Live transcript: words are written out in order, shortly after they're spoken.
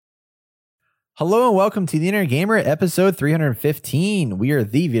Hello and welcome to The Inner Gamer, episode 315. We are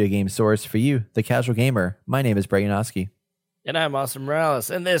the video game source for you, the casual gamer. My name is Brett Yanofsky. And I'm Austin Morales.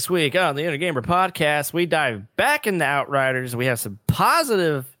 And this week on the Inner Gamer podcast, we dive back into Outriders. We have some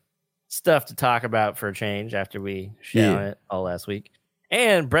positive stuff to talk about for a change after we shit on it all last week.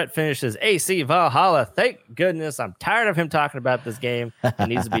 And Brett finishes AC Valhalla. Thank goodness. I'm tired of him talking about this game. It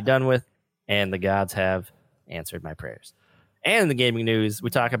needs to be done with. And the gods have answered my prayers. And in the gaming news,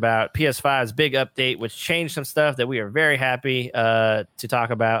 we talk about PS5's big update, which changed some stuff that we are very happy to talk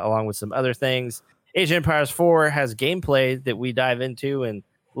about, along with some other things. Age of Empires 4 has gameplay that we dive into and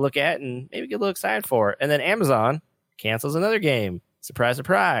look at and maybe get a little excited for. And then Amazon cancels another game. Surprise,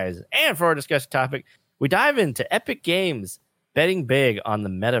 surprise. And for our discussion topic, we dive into Epic Games betting big on the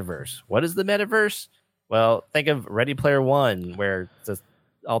Metaverse. What is the Metaverse? Well, think of Ready Player One, where it's an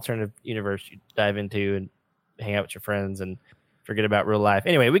alternative universe you dive into and hang out with your friends and forget about real life.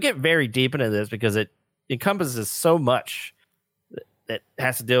 Anyway, we get very deep into this because it encompasses so much that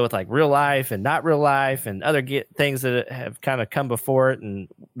has to deal with like real life and not real life and other things that have kind of come before it and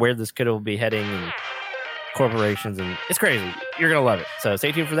where this could be heading and corporations, and it's crazy. You're gonna love it. So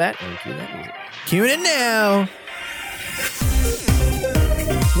stay tuned for that and cue that music. Cue it now.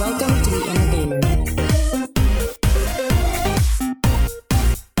 Welcome to the Inner Gamer.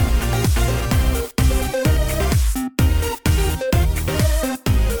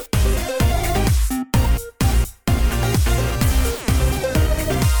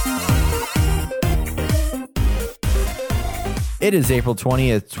 It is April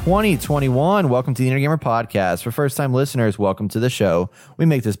 20th, 2021. Welcome to the Inner Gamer podcast. For first-time listeners, welcome to the show. We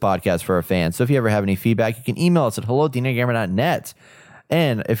make this podcast for our fans. So if you ever have any feedback, you can email us at hello@theinnergamer.net.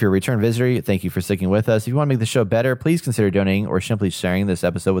 And if you're a return visitor, thank you for sticking with us. If you want to make the show better, please consider donating or simply sharing this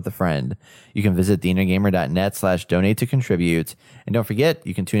episode with a friend. You can visit theinnergamer.net/donate to contribute. And don't forget,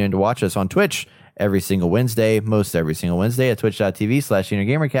 you can tune in to watch us on Twitch every single Wednesday, most every single Wednesday at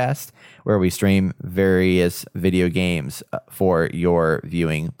twitch.tv/innergamercast, where we stream various video games for your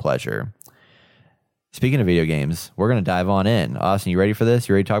viewing pleasure. Speaking of video games, we're going to dive on in. Austin, you ready for this?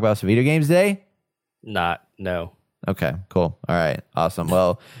 You ready to talk about some video games today? No. Okay, cool. All right, awesome.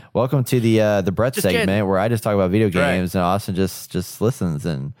 Well, welcome to the Brett segment where I just talk about video games and Austin just listens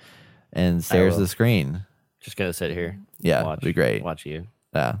and stares at the screen. Just gonna sit here. Yeah, it'd be great. Watch you.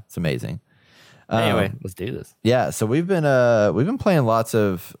 Yeah, it's amazing. Anyway, let's do this. Yeah, so we've been playing lots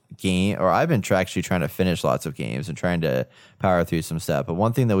of I've been actually trying to finish lots of games and trying to power through some stuff. But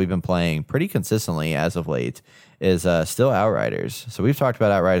one thing that we've been playing pretty consistently as of late is still Outriders. So we've talked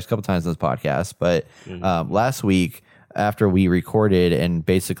about Outriders a couple times in this podcast, but last week after we recorded and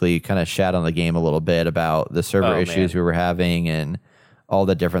basically kind of shat on the game a little bit about the server issues we were having and all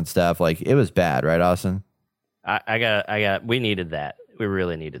the different stuff, like it was bad, right, Austin? We needed that. We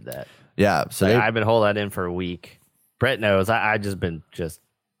really needed that. Yeah, so I've been holding that in for a week. Brett knows I just been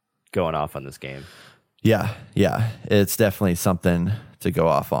going off on this game. Yeah, it's definitely something to go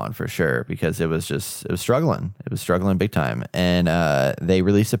off on for sure because it was struggling. It was struggling big time, and they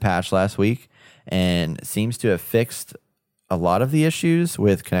released a patch last week and seems to have fixed a lot of the issues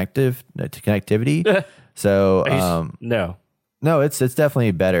with connectivity. So no, it's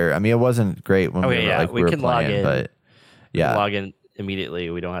definitely better. I mean, it wasn't great when we were playing, log in, but we can log in immediately.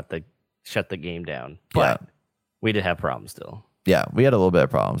 We don't have to shut the game down, but we did have problems still. Yeah, we had a little bit of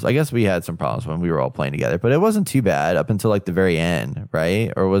problems. I guess we had some problems when we were all playing together, but it wasn't too bad up until like the very end,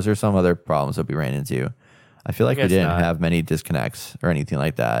 right? Or was there some other problems that we ran into? I feel like we didn't have many disconnects or anything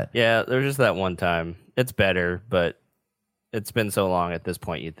like that. Yeah, there was just that one time. It's better, but it's been so long at this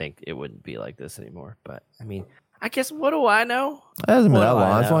point you'd think it wouldn't be like this anymore. But I mean, I guess what do I know? It hasn't been that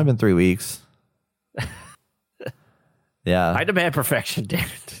long. It's only been 3 weeks. Yeah. I demand perfection, damn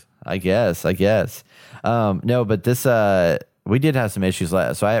it. I guess. No, but this we did have some issues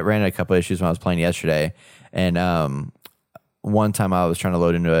last. So I ran into a couple issues when I was playing yesterday, and one time I was trying to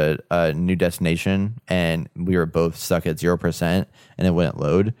load into a new destination, and we were both stuck at 0%, and it wouldn't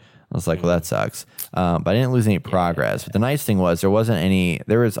load. I was like, well, that sucks. But I didn't lose any progress. But the nice thing was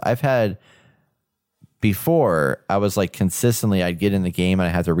before I was like consistently, I'd get in the game and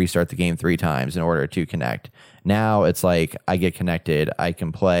I had to restart the game 3 times in order to connect. Now it's like I get connected, I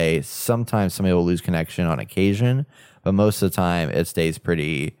can play. Sometimes somebody will lose connection on occasion, but most of the time it stays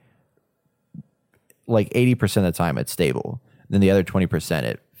pretty, like 80% of the time it's stable. Then the other 20%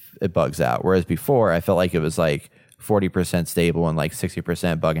 it bugs out. Whereas before I felt like it was like 40% stable and like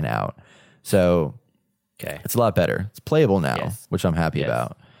 60% bugging out. So it's a lot better. It's playable now, which I'm happy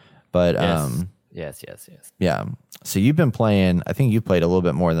about. But Yes. yeah. So you've been playing, I think you played a little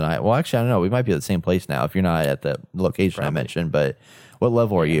bit more than I. Well, actually, I don't know. We might be at the same place now if you're not at the location I mentioned. But what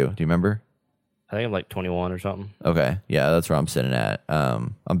level are you? Do you remember? I think I'm like 21 or something. Okay. Yeah, that's where I'm sitting at.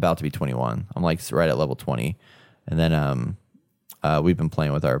 I'm about to be 21. I'm like right at level 20. And then we've been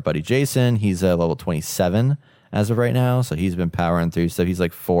playing with our buddy Jason. He's at level 27 as of right now. So he's been powering through stuff. He's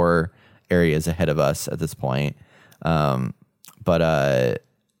like 4 areas ahead of us at this point. But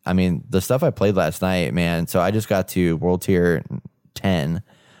I mean, the stuff I played last night, man. So I just got to World Tier 10.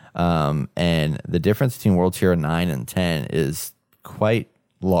 And the difference between World Tier 9 and 10 is quite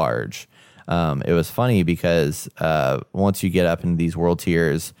large. It was funny because once you get up into these world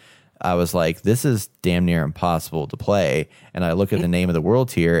tiers, I was like, this is damn near impossible to play. And I look at the name of the world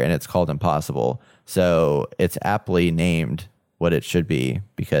tier and it's called impossible. So it's aptly named what it should be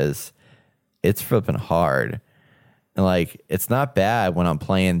because it's flipping hard. And like, it's not bad when I'm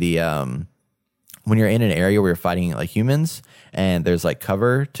playing the, when you're in an area where you're fighting like humans and there's like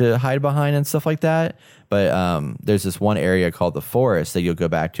cover to hide behind and stuff like that. But there's this one area called the forest that you'll go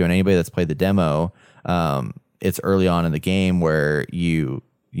back to. And anybody that's played the demo, it's early on in the game where you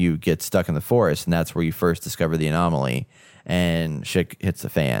get stuck in the forest, and that's where you first discover the anomaly, and shit hits the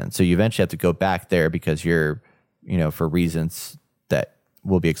fan. So you eventually have to go back there because you're, for reasons that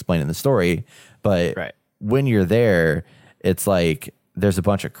will be explained in the story. But when you're there, it's like there's a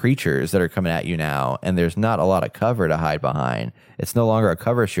bunch of creatures that are coming at you now, and there's not a lot of cover to hide behind. It's no longer a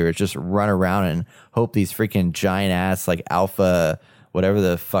cover shooter. It's just run around and hope these freaking giant ass like alpha, whatever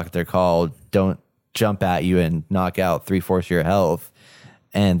the fuck they're called, don't jump at you and knock out 3/4 of your health.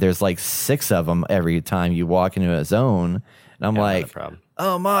 And there's like 6 of them every time you walk into a zone. And I'm like,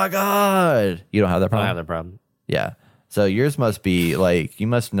 oh my God. You don't have that problem? I don't have that problem. Yeah. So yours must be like, you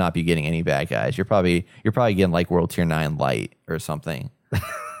must not be getting any bad guys. You're probably getting like World Tier 9 light or something.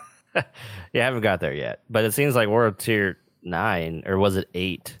 Yeah, I haven't got there yet. But it seems like World Tier 9, or was it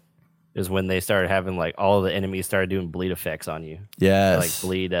 8, is when they started having like all of the enemies started doing bleed effects on you. Yes. Like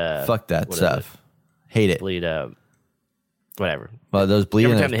bleed. Fuck that stuff. Hate it. Bleed. Whatever. Well, those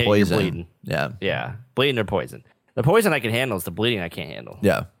bleeding every time is poison. Bleeding. Yeah. Yeah. Bleeding or poison. The poison I can handle is the bleeding I can't handle.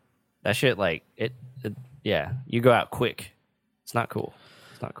 Yeah. That shit, like, yeah, you go out quick. It's not cool.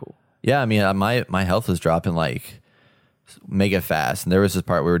 It's not cool. Yeah, I mean, my health was dropping like mega fast. And there was this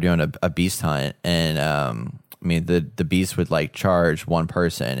part we were doing a beast hunt. And, I mean, the beast would like charge one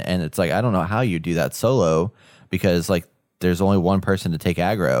person. And it's like, I don't know how you do that solo because like there's only one person to take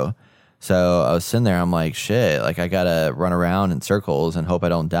aggro. So I was sitting there, I'm like, shit, like I gotta run around in circles and hope I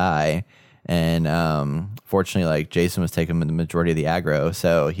don't die. And fortunately, like Jason was taking the majority of the aggro,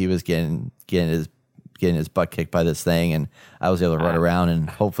 so he was getting his butt kicked by this thing, and I was able to run around and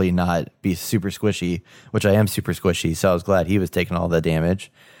hopefully not be super squishy, which I am super squishy. So I was glad he was taking all the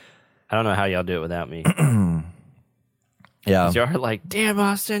damage. I don't know how y'all do it without me. Yeah, y'all are like, damn,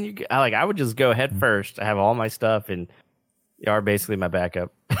 Austin, I would just go head first. I have all my stuff, and y'all are basically my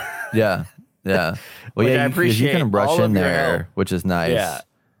backup. Yeah. Well, yeah, I appreciate you can rush in there, help. which is nice. Yeah.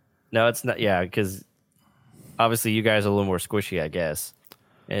 No, it's not. Yeah, because obviously you guys are a little more squishy, I guess.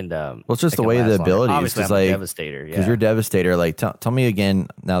 And well, it's just the way the abilities. Obviously, I'm like a Devastator. Because you're Devastator. Like, tell me again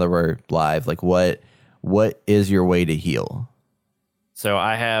now that we're live. Like, what is your way to heal? So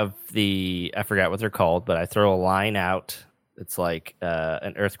I have I forgot what they're called, but I throw a line out. It's like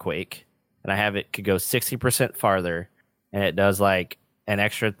an earthquake, and I have it could go 60% farther, and it does like an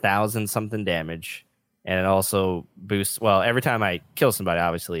extra 1,000 something damage, and it also boosts. Well, every time I kill somebody,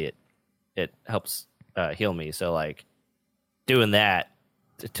 obviously it helps heal me. So like doing that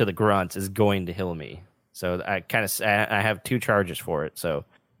to the grunts is going to heal me. So I have 2 charges for it. So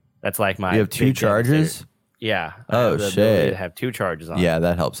that's like my. You have 2 charges? Yeah. Oh shit! To have 2 charges on. Yeah,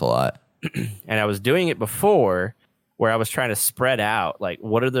 that helps a lot. And I was doing it before, where I was trying to spread out like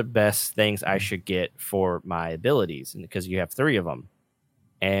what are the best things I should get for my abilities, and because you have 3 of them.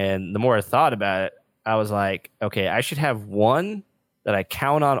 And the more I thought about it, I was like, okay, I should have one that I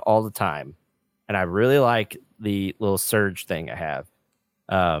count on all the time. And I really like the little surge thing I have.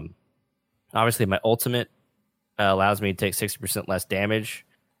 Obviously, my ultimate allows me to take 60% less damage.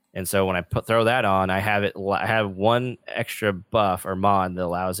 And so when I throw that on, I have one extra buff or mod that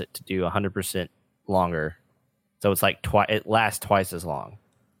allows it to do 100% longer. So it's like it lasts twice as long.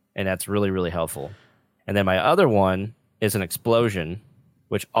 And that's really, really helpful. And then my other one is an explosion,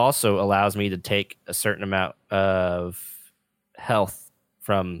 which also allows me to take a certain amount of health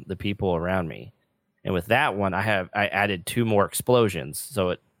from the people around me. And with that one, I added 2 more explosions, so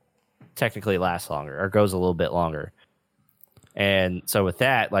it technically lasts longer or goes a little bit longer. And so with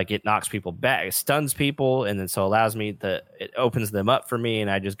that, like it knocks people back, it stuns people, and then so allows me it opens them up for me,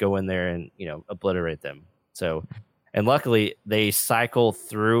 and I just go in there and obliterate them. So, and luckily they cycle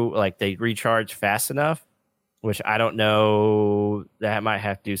through, like they recharge fast enough which I don't know. That might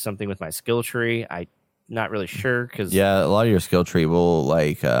have to do something with my skill tree. I'm not really sure because a lot of your skill tree will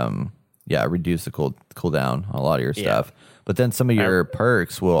reduce the cooldown on a lot of your stuff. But then some of your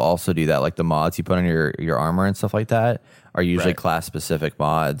perks will also do that, like the mods you put on your armor and stuff like that are usually class specific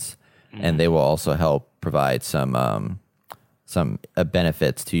mods, and they will also help provide some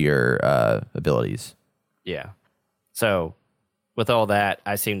benefits to your abilities. Yeah. So with all that,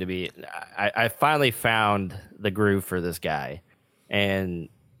 I seem to be. I finally found the groove for this guy, and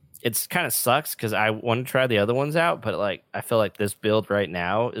it's kind of sucks because I want to try the other ones out, but like I feel like this build right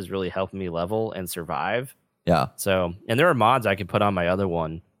now is really helping me level and survive. Yeah. So, and there are mods I could put on my other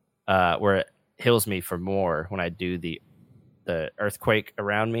one where it heals me for more when I do the earthquake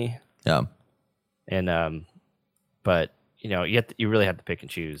around me. Yeah. And but you really have to pick and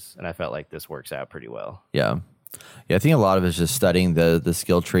choose, and I felt like this works out pretty well. Yeah. Yeah, I think a lot of it is just studying the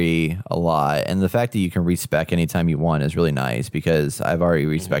skill tree a lot, and the fact that you can respec anytime you want is really nice because I've already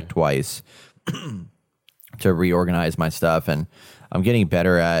respec twice to reorganize my stuff, and I'm getting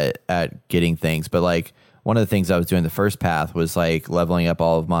better at getting things. But like one of the things I was doing the first path was like leveling up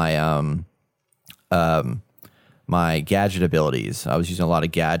all of my my gadget abilities. I was using a lot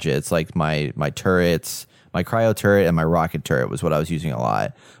of gadgets, like my turrets. My cryo turret and my rocket turret was what I was using a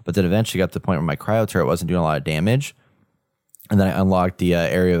lot. But then eventually got to the point where my cryo turret wasn't doing a lot of damage. And then I unlocked the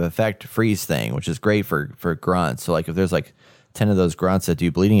area of effect freeze thing, which is great for grunts. So like if there's like 10 of those grunts that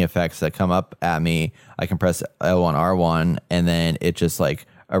do bleeding effects that come up at me, I can press L1, R1, and then it just like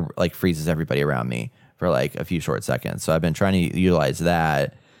freezes everybody around me for like a few short seconds. So I've been trying to utilize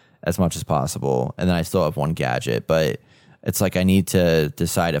that as much as possible. And then I still have one gadget, but it's like I need to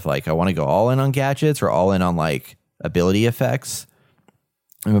decide if like I want to go all in on gadgets or all in on like ability effects.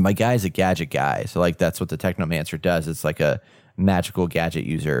 I mean, my guy is a gadget guy, so like that's what the Technomancer does. It's like a magical gadget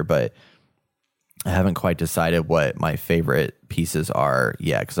user, but I haven't quite decided what my favorite pieces are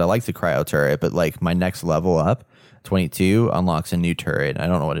yet because I like the cryo turret, but like my next level up, 22, unlocks a new turret. I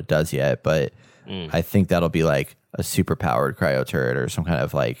don't know what it does yet, but I think that'll be like a super powered cryo turret or some kind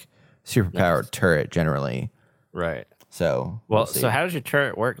of like super powered turret generally. Right. So so how does your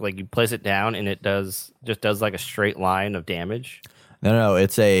turret work? Like you place it down and it does like a straight line of damage? No,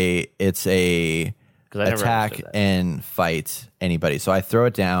 it's a attack and fight anybody. So I throw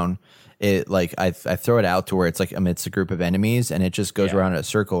it down. It like I throw it out to where it's like amidst a group of enemies, and it just goes around in a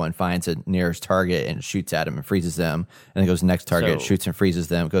circle and finds a nearest target and shoots at them and freezes them. And then goes to the next target, shoots and freezes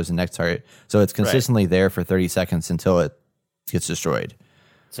them, goes to the next target. So it's consistently there for 30 seconds until it gets destroyed.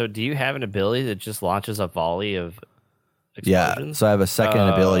 So do you have an ability that just launches a volley of explosions? Yeah, so I have a second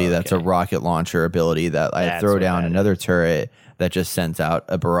ability that's a rocket launcher ability that I throw down another turret that just sends out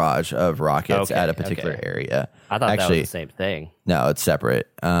a barrage of rockets at a particular area. I thought that was the same thing. No, it's separate.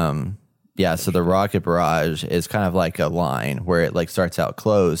 So the rocket barrage is kind of like a line where it like starts out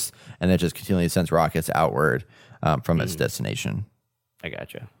close and then just continually sends rockets outward from its destination. I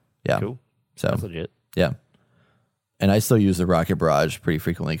gotcha. Yeah. Cool. So that's legit. Yeah. And I still use the rocket barrage pretty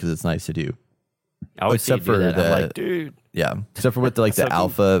frequently because it's nice to do. I always except for that. I'm like, dude. Yeah, except for with the, like the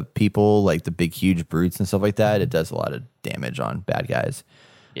alpha people, like the big huge brutes and stuff like that, it does a lot of damage on bad guys.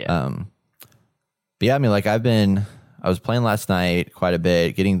 Yeah. But yeah, I mean, like I was playing last night quite a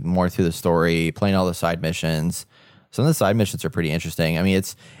bit, getting more through the story, playing all the side missions. Some of the side missions are pretty interesting. I mean,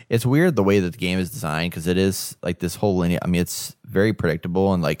 it's weird the way that the game is designed because it is like this whole linear. I mean, it's very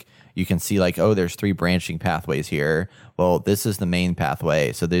predictable and like you can see like, oh, there's 3 branching pathways here. Well, this is the main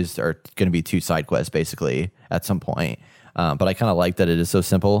pathway. So these are going to be 2 side quests basically at some point. But I kind of like that it is so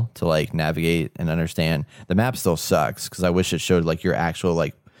simple to like navigate and understand. The map still sucks because I wish it showed like your actual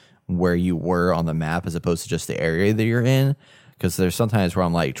like where you were on the map as opposed to just the area that you're in. Because there's sometimes where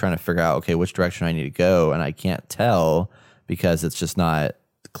I'm like trying to figure out, okay, which direction I need to go. And I can't tell because it's just not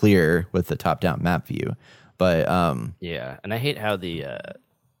clear with the top down map view. But yeah. And I hate how the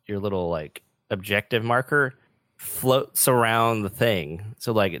your little like objective marker floats around the thing.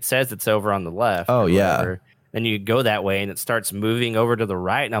 So like it says it's over on the left. Oh yeah. Then you go that way and it starts moving over to the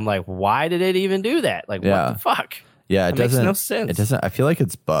right. And I'm like, why did it even do that? Like, what the fuck? Yeah, it doesn't makes no sense. It doesn't. I feel like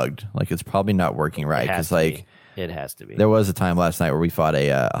it's bugged. Like it's probably not working right. Because like it has to be. There was a time last night where we fought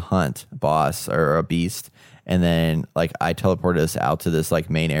a hunt boss or a beast, and then like I teleported us out to this like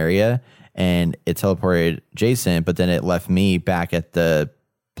main area, and it teleported Jason, but then it left me back at the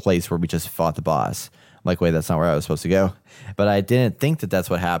place where we just fought the boss. I'm like, wait, that's not where I was supposed to go. But I didn't think that that's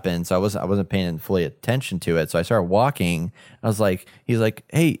what happened, so I wasn't paying fully attention to it. So I started walking. I was like, he's like,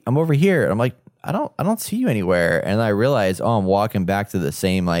 hey, I'm over here. And I'm like, I don't see you anywhere. And I realized, oh, I'm walking back to the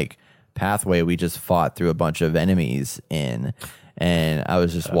same like pathway we just fought through a bunch of enemies in. And I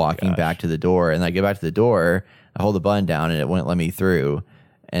was just walking back to the door, and I get back to the door, I hold the button down, and it wouldn't let me through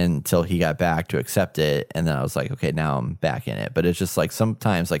until he got back to accept it. And then I was like, okay, now I'm back in it. But it's just like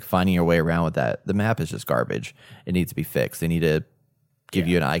sometimes like finding your way around with that. The map is just garbage. It needs to be fixed. They need to give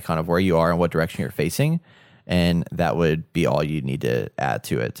you an icon of where you are and what direction you're facing. And that would be all you need to add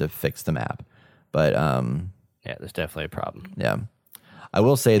to it to fix the map. But yeah, there's definitely a problem. Yeah. I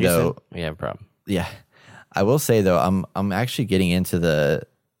will say though, we have a problem. Yeah. I will say though, I'm actually getting into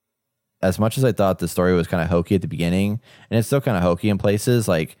as much as I thought the story was kind of hokey at the beginning, and it's still kind of hokey in places,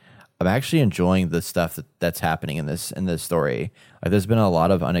 like I'm actually enjoying the stuff that's happening in this story. Like there's been a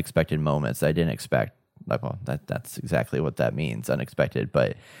lot of unexpected moments that I didn't expect. Like, well, that's exactly what that means, unexpected.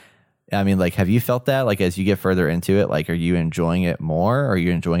 But I mean, like, have you felt that? Like, as you get further into it, like, are you enjoying it more, or are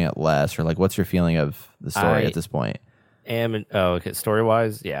you enjoying it less, or like, what's your feeling of the story at this point? Okay. Story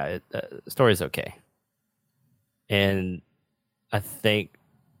wise, yeah, story's okay, and I think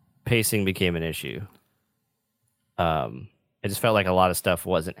pacing became an issue. It just felt like a lot of stuff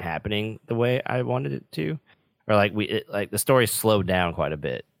wasn't happening the way I wanted it to, or like the story slowed down quite a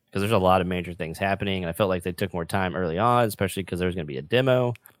bit because there's a lot of major things happening, and I felt like they took more time early on, especially because there was going to be a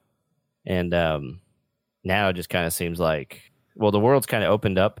demo, and now it just kind of seems like, well, the world's kind of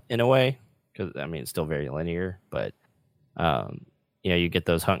opened up in a way because I mean it's still very linear, but you get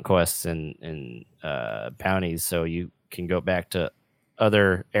those hunt quests and bounties, so you can go back to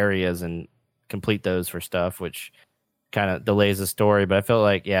other areas and complete those for stuff, which kind of delays the story. But I feel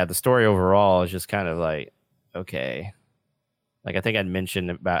like, yeah, the story overall is just kind of like, okay. Like I think I'd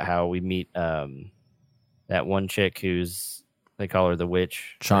mentioned about how we meet that one chick who's, they call her the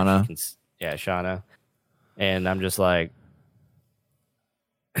witch. Shauna. Shauna. And I'm just like,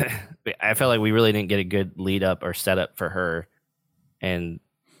 I felt like we really didn't get a good lead up or setup for her. And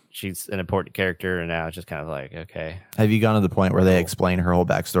she's an important character, and now it's just kind of like, okay. Have you gone to the point where they explain her whole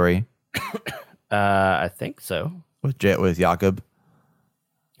backstory? I think so. With Jakob?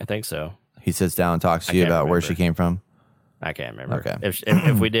 I think so. He sits down and talks to you about where she came from? I can't remember. Okay.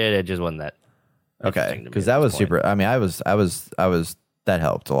 If we did, it just wasn't that. Okay, because that was super. I mean, I was. That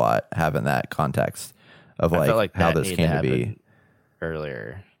helped a lot, having that context of like how this came to be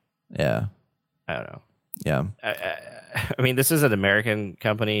earlier. Yeah, I don't know. Yeah, I mean, this is an American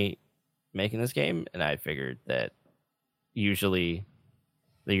company making this game, and I figured that usually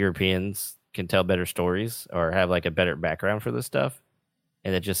the Europeans can tell better stories or have like a better background for this stuff,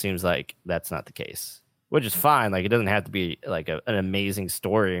 and it just seems like that's not the case, which is fine. Like, it doesn't have to be like an amazing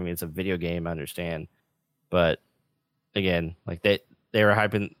story. I mean, it's a video game, I understand, but again, like they were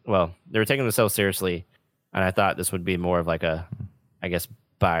hyping. Well, they were taking themselves seriously, and I thought this would be more of like a, I guess,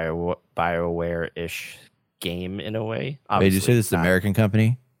 BioWare-ish game in a way. Wait, did you say this is an American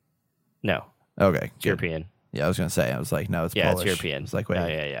company? No. Okay. It's European. Yeah, I was going to say. I was like, no, it's Polish. It's European. It's like, wait.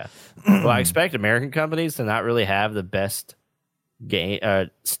 Yeah. Well, I expect American companies to not really have the best game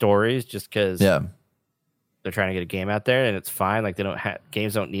stories just because they're trying to get a game out there, and it's fine. Like,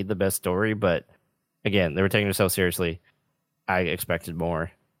 games don't need the best story, but again, they were taking themselves seriously. I expected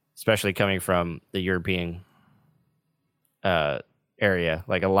more, especially coming from the European area.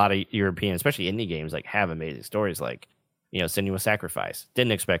 Like, a lot of European, especially indie games, like, have amazing stories. Like, Senua's Sacrifice.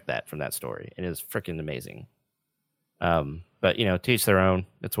 Didn't expect that from that story. It is freaking amazing. But teach their own.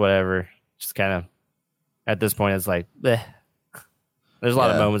 It's whatever. Just kind of at this point, it's like, bleh. There's a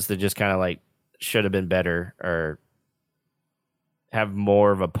lot of moments that just kind of like should have been better or have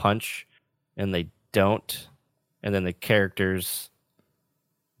more of a punch, and they don't. And then the characters'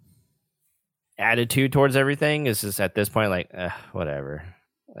 attitude towards everything is just at this point like, whatever.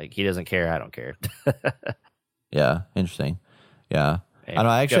 Like, he doesn't care. I don't care. Yeah, interesting. Yeah. Hey, I don't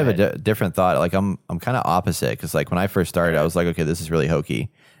know. I actually have a different thought. Like, I'm kind of opposite, because like when I first started, I was like, okay, this is really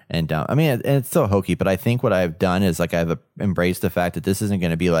hokey and dumb. I mean, and it's still hokey, but I think what I've done is like I've embraced the fact that this isn't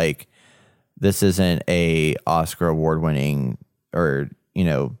going to be like, this isn't a Oscar award winning or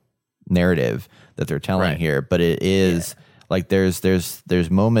narrative that they're telling here, but it is like there's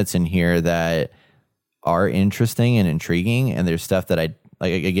moments in here that are interesting and intriguing, and there's stuff that I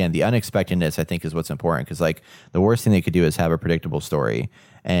like. Again, the unexpectedness I think is what's important, because like the worst thing they could do is have a predictable story,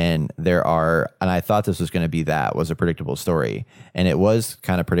 and I thought this was going to be was a predictable story, and it was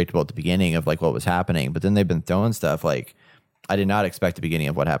kind of predictable at the beginning of like what was happening, but then they've been throwing stuff like I did not expect the beginning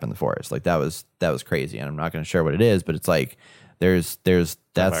of what happened in the forest. Like that was crazy, and I'm not going to share what it is, but it's like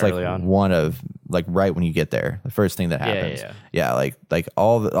that's like one of like right when you get there, the first thing that happens. Yeah, like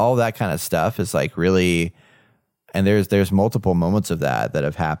all that kind of stuff is like really, and there's multiple moments of that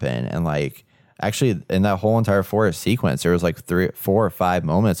have happened, and like actually in that whole entire forest sequence, there was like 3, 4, or 5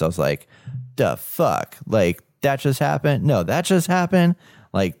 moments I was like, the fuck, like that just happened. No, that just happened.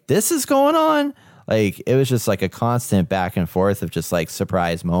 Like, this is going on. Like, it was just like a constant back and forth of just like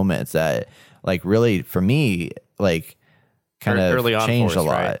surprise moments that like really for me like kind of early on changed forest, a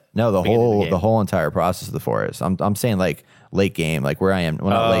lot. right? No, the Beginning of the whole entire process of the forest. I'm saying like late game, like where I am. Well,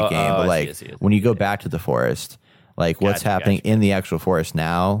 not late game, but like when you go back to the forest, like what's happening in the actual forest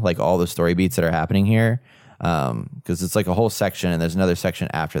now, like all the story beats that are happening here. Because it's like a whole section, and there's another section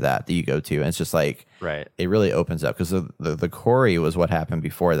after that you go to, and it's just like it really opens up because the quarry was what happened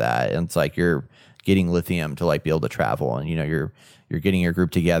before that, and it's like you're getting lithium to like be able to travel, and you know you're getting your group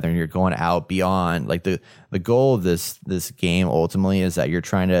together, and you're going out beyond like the goal of this game ultimately is that you're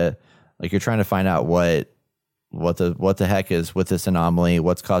trying to find out what the heck is with this anomaly,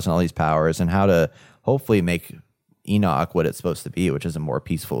 what's causing all these powers, and how to hopefully make Enoch what it's supposed to be, which is a more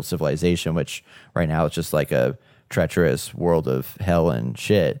peaceful civilization, which right now it's just like a treacherous world of hell and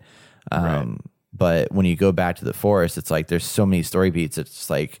shit. But when you go back to the forest, it's like there's so many story beats. It's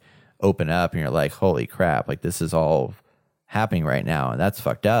just like open up and you're like, holy crap, like this is all happening right now, and that's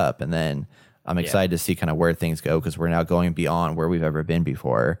fucked up. And then I'm excited to see kind of where things go because we're now going beyond where we've ever been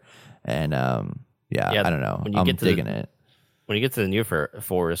before. And I don't know. I'm digging it. When you get to the new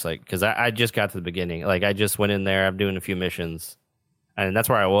forest, like, because I just got to the beginning, like I just went in there, I'm doing a few missions, and that's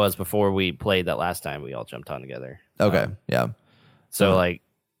where I was before we played that last time we all jumped on together. Okay, So like,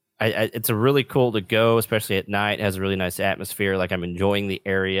 it's a really cool to go, especially at night. It has a really nice atmosphere. Like I'm enjoying the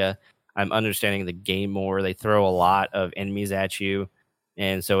area. I'm understanding the game more. They throw a lot of enemies at you,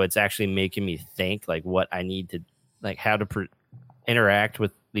 and so it's actually making me think like what I need to, like how to interact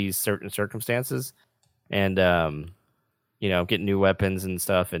with these certain circumstances, and get new weapons and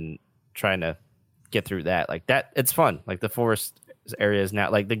stuff and trying to get through that. Like that, it's fun. Like the forest area is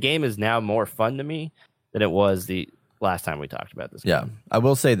now, like the game is now more fun to me than it was the last time we talked about this game. Yeah. I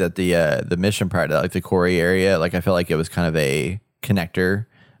will say that the mission part, like the quarry area, like I feel like it was kind of a connector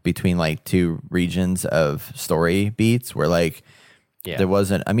between like two regions of story beats where like there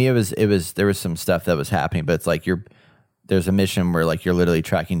wasn't, I mean, there was some stuff that was happening, but it's like there's a mission where like you're literally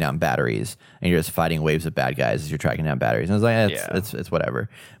tracking down batteries and you're just fighting waves of bad guys as you're tracking down batteries. And I was like, it's whatever.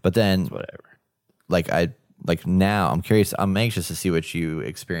 But then now I'm curious, I'm anxious to see what you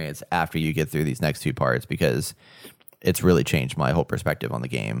experience after you get through these next two parts, because it's really changed my whole perspective on the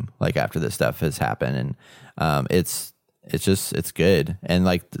game. Like after this stuff has happened, and it's good. And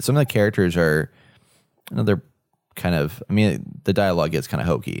like some of the characters are, they're kind of, I mean, the dialogue gets kind of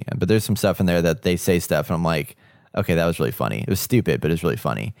hokey, but there's some stuff in there that they say stuff and I'm like, okay, that was really funny. It was stupid, but it's really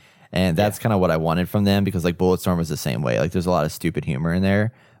funny. And that's kind of what I wanted from them, because like Bulletstorm was the same way. Like there's a lot of stupid humor in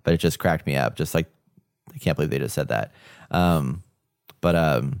there, but it just cracked me up. Just like, I can't believe they just said that.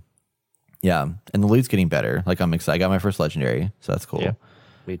 Yeah. And the loot's getting better. Like I'm excited. I got my first legendary, so that's cool. Yeah,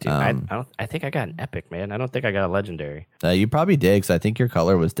 me too. I think I got an epic, man. I don't think I got a legendary. You probably did, because I think your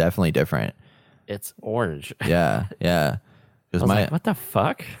color was definitely different. It's orange. Yeah. Because like, what the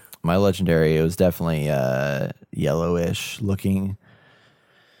fuck? My legendary, it was definitely yellowish looking,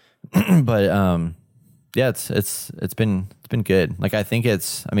 but it's been good. Like I think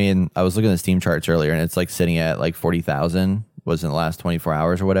I mean, I was looking at the Steam charts earlier, and it's like sitting at like 40,000 was in the last 24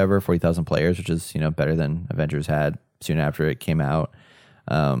 hours or whatever, 40,000 players, which is better than Avengers had soon after it came out.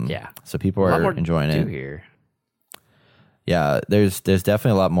 So people are enjoying it here. Yeah, there's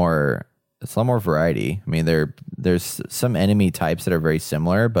definitely a lot more. It's a lot more variety. I mean, there's some enemy types that are very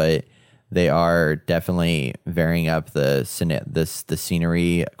similar, but they are definitely varying up the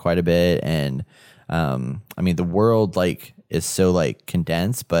scenery quite a bit. And I mean, the world like is so like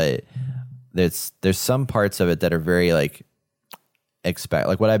condensed, but there's some parts of it that are very like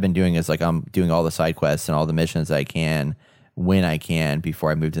like what I've been doing is like I'm doing all the side quests and all the missions that I can when I can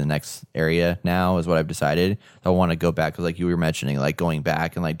before I move to the next area now is what I've decided. I want to go back, because like you were mentioning, like going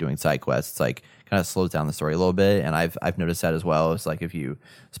back and like doing side quests, like kind of slows down the story a little bit. And I've noticed that as well. It's like if you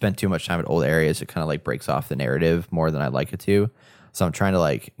spend too much time at old areas, it kind of like breaks off the narrative more than I'd like it to. So I'm trying to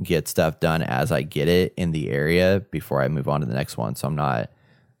like get stuff done as I get it in the area before I move on to the next one. So I'm not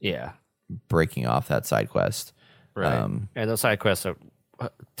breaking off that side quest. Right. And those side quests are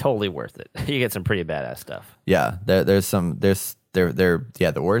totally worth it. You get some pretty badass stuff. Yeah, they're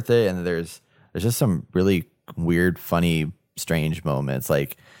worth it, and there's just some really weird, funny, strange moments.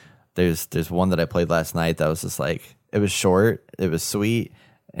 Like there's one that I played last night that was just like, it was short, it was sweet,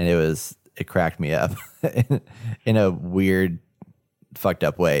 and it cracked me up in a weird, fucked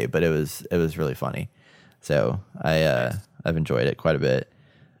up way, but it was really funny. So I've enjoyed it quite a bit.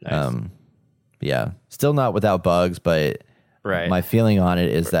 Nice. Yeah, still not without bugs, but my feeling on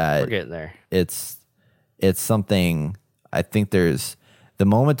it is that we're getting there. It's something. I think there's the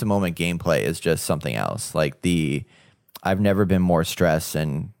moment to moment gameplay is just something else. Like I've never been more stressed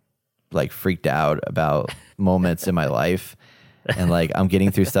and like freaked out about moments in my life. And like I'm getting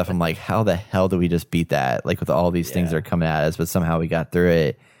through stuff. I'm like, how the hell do we just beat that? Like with all these things that are coming at us, but somehow we got through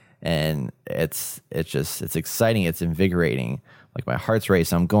it. And it's exciting. It's invigorating. Like my heart's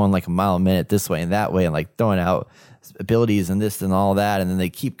racing. I'm going like a mile a minute this way and that way, and like throwing out abilities and this and all that. And then they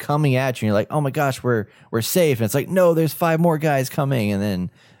keep coming at you. And you're like, oh my gosh, we're safe. And it's like, no, there's 5 more guys coming. And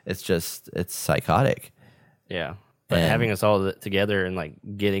then it's psychotic. Yeah. But having us all together and like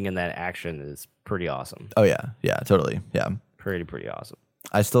getting in that action is pretty awesome. Oh yeah. Yeah, totally. Yeah. Pretty awesome.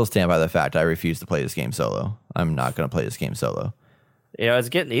 I still stand by the fact I refuse to play this game solo. I'm not going to play this game solo. You know, it's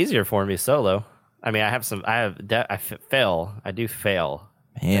getting easier for me solo. I mean, I do fail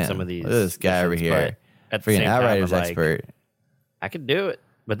Man, at some of these. Look at this guy over here. At Freaking the same Outriders time, expert. I could do it.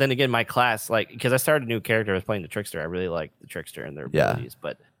 But then again, my class, like, because I started a new character, I was playing the Trickster. I really liked the Trickster and their abilities.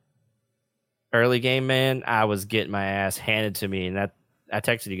 But early game, man, I was getting my ass handed to me. And I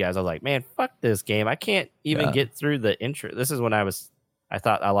texted you guys. I was like, man, fuck this game. I can't even get through the intro. This is when I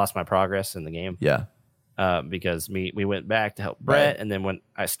thought I lost my progress in the game. Yeah. Because we went back to help Brett, and then when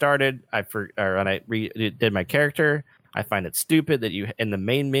I started, when I did my character, I find it stupid that you in the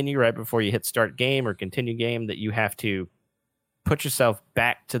main menu right before you hit start game or continue game that you have to put yourself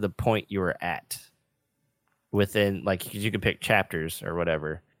back to the point you were at within, like, because you can pick chapters or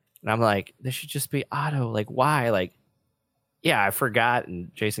whatever. And I'm like, this should just be auto. Like, why? Like, yeah, I forgot,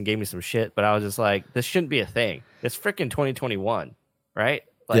 and Jason gave me some shit, but I was just like, this shouldn't be a thing. It's freaking 2021, right?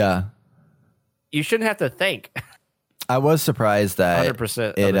 Like, yeah. You shouldn't have to think. I was surprised that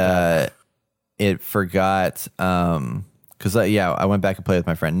 100% it forgot because I went back and played with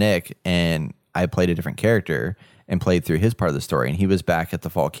my friend Nick, and I played a different character and played through his part of the story, and he was back at the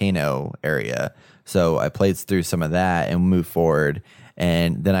volcano area. So I played through some of that and moved forward,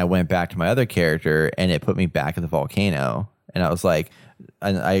 and then I went back to my other character, and it put me back at the volcano. And I was like,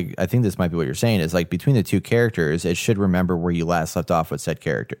 and I think this might be what you're saying, is like between the two characters, it should remember where you last left off with said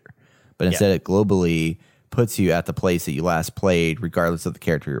character. But instead it globally puts you at the place that you last played, regardless of the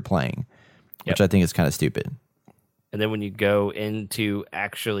character you're playing, which I think is kind of stupid. And then when you go into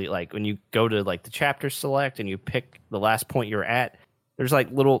actually, like, when you go to like the chapter select and you pick the last point you're at, there's like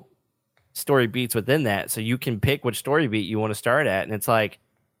little story beats within that. So you can pick which story beat you want to start at. And it's like,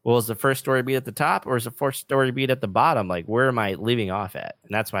 well, is the first story beat at the top or is the first story beat at the bottom? Like, where am I leaving off at?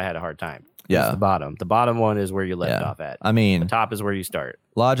 And that's why I had a hard time. Yeah. It's the bottom. The bottom one is where you left off at. I mean, the top is where you start.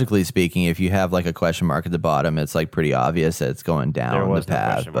 Logically speaking, if you have like a question mark at the bottom, it's like pretty obvious that it's going down the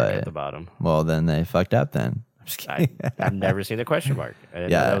path. No question mark at the bottom. Well, then they fucked up then. I'm just kidding. I've never seen a question mark. I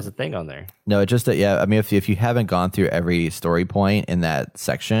didn't know that was a thing on there. No, it just, I mean, if you haven't gone through every story point in that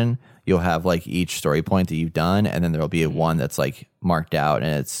section, you'll have like each story point that you've done, and then there'll be one that's like marked out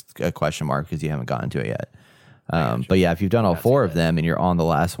and it's a question mark because you haven't gotten to it yet. But yeah, if you've done all 4 of them and you're on the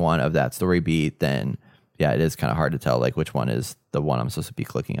last one of that story beat, then yeah, it is kind of hard to tell like which one is the one I'm supposed to be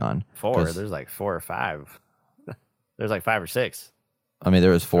clicking on. 4, there's like 4 or 5. There's like 5 or 6. I mean,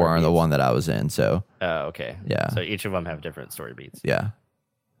 there was 4 on the one that I was in. So okay, yeah. So each of them have different story beats. Yeah.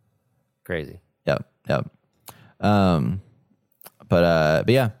 Crazy. Yep. But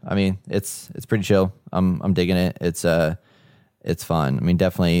yeah, I mean, it's pretty chill. I'm digging it. It's fun. I mean,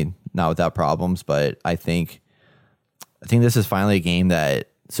 definitely not without problems, but I think this is finally a game that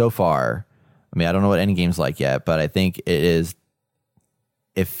so far, I mean, I don't know what any game's like yet, but I think it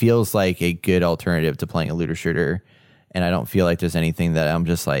feels like a good alternative to playing a looter shooter. And I don't feel like there's anything that I'm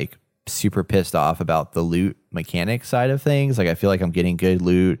just like super pissed off about the loot mechanic side of things. Like, I feel like I'm getting good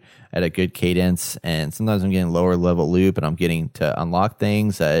loot at a good cadence, and sometimes I'm getting lower level loot, but I'm getting to unlock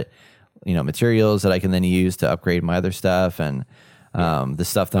things that, materials that I can then use to upgrade my other stuff. And the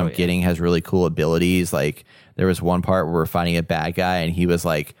stuff that I'm getting has really cool abilities. Like, there was one part where we're fighting a bad guy and he was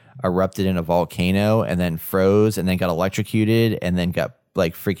like erupted in a volcano and then froze and then got electrocuted and then got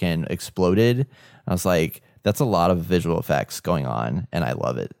like freaking exploded. I was like, that's a lot of visual effects going on, and I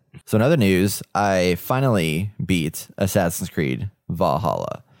love it. So in other news, I finally beat Assassin's Creed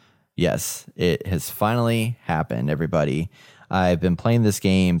Valhalla. Yes, it has finally happened, everybody. I've been playing this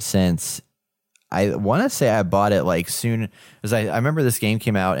game since, I want to say I bought it like soon, because I remember this game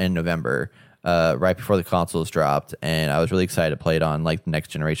came out in November, right before the consoles dropped, and I was really excited to play it on like the next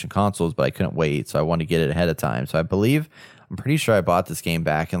generation consoles, but I couldn't wait, so I wanted to get it ahead of time. So I'm pretty sure I bought this game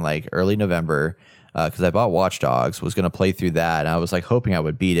back in like early November, because I bought Watch Dogs, was going to play through that, and I was like hoping I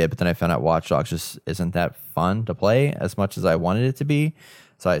would beat it, but then I found out Watch Dogs just isn't that fun to play as much as I wanted it to be.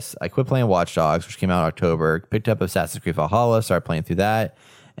 So I quit playing Watch Dogs, which came out in October, picked up Assassin's Creed Valhalla, started playing through that,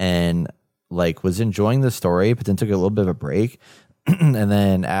 and like was enjoying the story, but then took a little bit of a break. And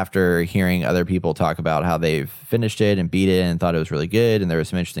then after hearing other people talk about how they've finished it and beat it and thought it was really good and there was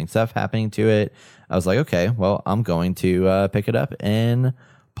some interesting stuff happening to it, I was like, okay, well, I'm going to pick it up and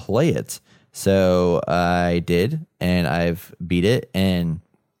play it. So I did, and I've beat it. And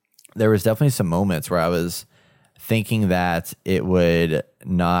there was definitely some moments where I was thinking that it would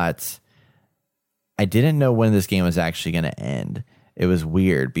not... I didn't know when this game was actually going to end. It was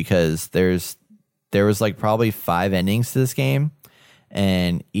weird because there was like probably 5 endings to this game,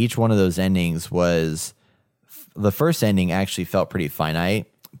 and each one of those endings was... The first ending actually felt pretty finite,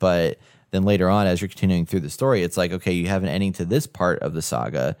 but then later on, as you're continuing through the story, it's like, okay, you have an ending to this part of the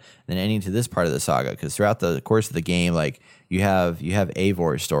saga, then an ending to this part of the saga, because throughout the course of the game, like you have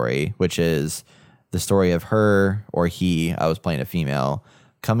Eivor's story, which is the story of her or he. I was playing a female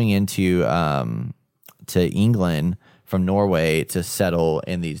coming into to England from Norway to settle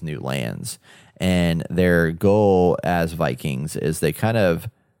in these new lands. And their goal as Vikings is they kind of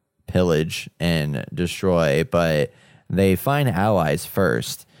pillage and destroy, but they find allies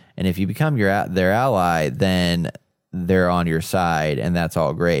first. And if you become their ally, then they're on your side, and that's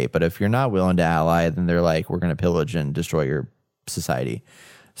all great. But if you're not willing to ally, then they're like, we're going to pillage and destroy your society.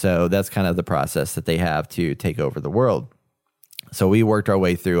 So that's kind of the process that they have to take over the world. So we worked our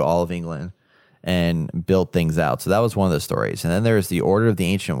way through all of England and built things out. So that was one of the stories. And then there's the Order of the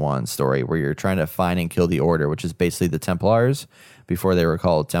Ancient Ones story, where you're trying to find and kill the Order, which is basically the Templars before they were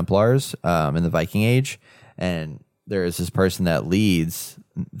called Templars in the Viking Age. And there is this person that leads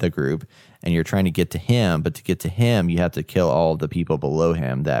the group, and you're trying to get to him. But to get to him, you have to kill all the people below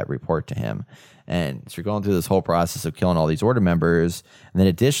him that report to him. And so you're going through this whole process of killing all these Order members. And then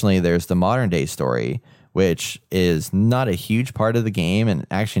additionally, there's the modern day story, which is not a huge part of the game and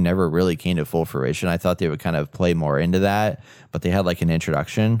actually never really came to full fruition. I thought they would kind of play more into that, but they had like an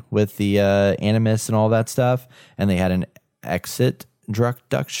introduction with the Animus and all that stuff, and they had an exit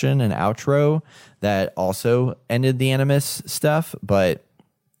introduction and outro that also ended the Animus stuff, but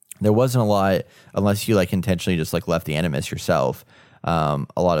there wasn't a lot, unless you like intentionally just like left the Animus yourself, a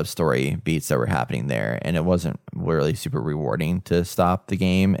lot of story beats that were happening there, and it wasn't really super rewarding to stop the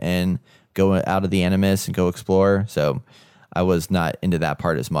game and go out of the Animus and go explore. So I was not into that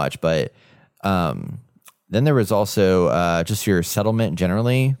part as much. But then there was also just your settlement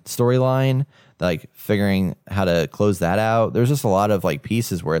generally storyline, like figuring how to close that out. There's just a lot of like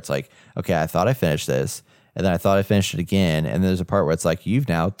pieces where it's like, okay, I thought I finished this, and then I thought I finished it again. And there's a part where it's like, you've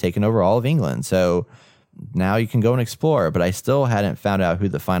now taken over all of England, so now you can go and explore. But I still hadn't found out who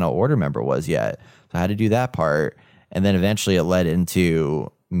the final Order member was yet. So I had to do that part. And then eventually it led into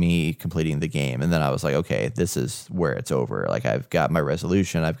me completing the game. And then I was like, okay, this is where it's over. Like, I've got my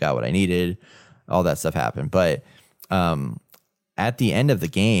resolution, I've got what I needed, all that stuff happened. But at the end of the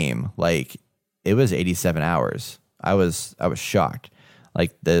game, like, it was 87 hours. I was shocked.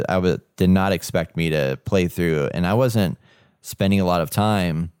 Like, did not expect me to play through, and I wasn't spending a lot of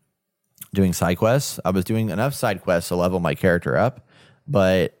time doing side quests. I was doing enough side quests to level my character up,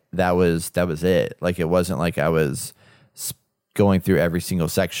 but that was it. Like, it wasn't like I was going through every single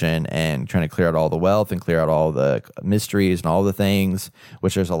section and trying to clear out all the wealth and clear out all the mysteries and all the things,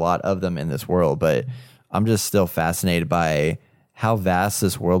 which there's a lot of them in this world. But I'm just still fascinated by how vast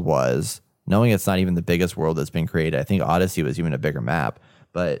this world was, knowing it's not even the biggest world that's been created. I think Odyssey was even a bigger map,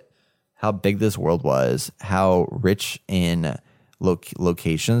 but how big this world was, how rich in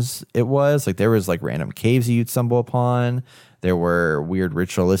locations it was. Like, there was like random caves that you'd stumble upon. There were weird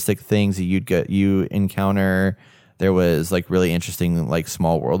ritualistic things that you encounter. There was like really interesting like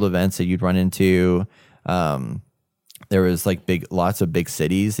small world events that you'd run into. There was like lots of big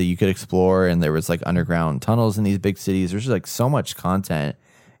cities that you could explore, and there was like underground tunnels in these big cities. There's just like so much content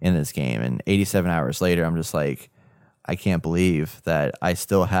in this game, and 87 hours later, I'm just like, I can't believe that I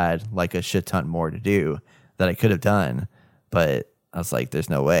still had like a shit ton more to do that I could have done. But I was like,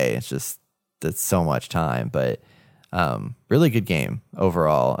 there's no way. That's so much time. But really good game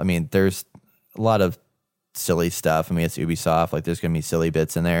overall. I mean, there's a lot of silly stuff. I mean, it's Ubisoft. Like, there's going to be silly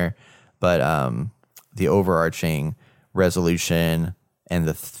bits in there. But the overarching resolution and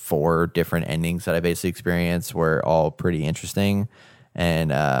the 4 different endings that I basically experienced were all pretty interesting.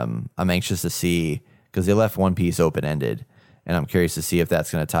 And I'm anxious to see, because they left one piece open-ended, and I'm curious to see if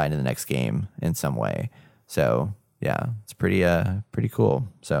that's going to tie into the next game in some way. So yeah, it's pretty cool.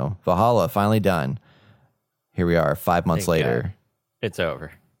 So Valhalla finally done. Here we are, 5 months later. God. It's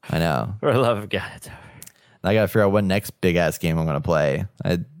over. I know. For the love of God, it's over. I got to figure out what next big ass game I'm going to play.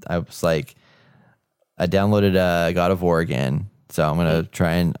 I was like, I downloaded God of War again, so I'm going to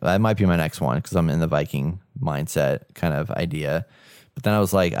try, and that might be my next one because I'm in the Viking mindset kind of idea. But then I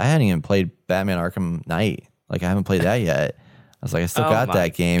was like, I hadn't even played Batman Arkham Knight. Like, I haven't played that yet. was like, I still Oh got my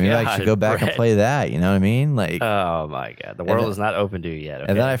that game. Maybe I should God, go back and Brett. play that. You know what I mean? Like, Oh my God, the world then- is not open to you yet. Okay?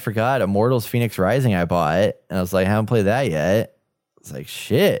 and then I forgot Immortals Phoenix Rising. I bought, and I was like, I haven't played that yet. It's like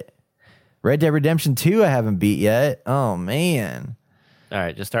shit. Red Dead Redemption 2 I haven't beat yet. Oh man. All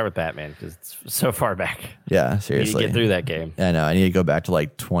right, just start with Batman because it's so far back. Yeah, You need seriously. to get through that game. I know. I need to go back to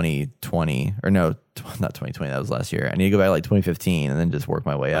like 2020 or no, not 2020. That was last year. I need to go back to like 2015 and then just work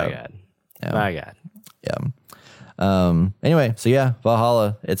my way My up. God. Yeah. My God. Yeah. Anyway, so yeah,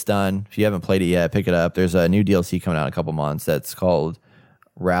 Valhalla, it's done. If you haven't played it yet, pick it up. There's a new DLC coming out in a couple months that's called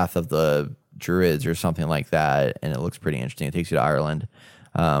Wrath of the Druids or something like that, and it looks pretty interesting. It takes you to Ireland.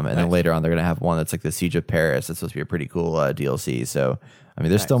 And then later on, they're going to have one that's like the Siege of Paris. That's supposed to be a pretty cool DLC. So, I mean,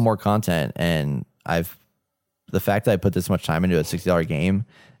 there's still more content, and the fact that I put this much time into a $60 game,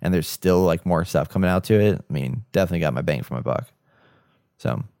 and there's still like more stuff coming out to it. I mean, definitely got my bang for my buck.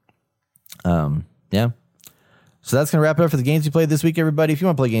 So, yeah. So that's going to wrap it up for the games we played this week, everybody. If you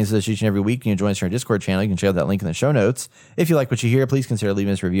want to play games with us each and every week, you can join us in our Discord channel. You can check out that link in the show notes. If you like what you hear, please consider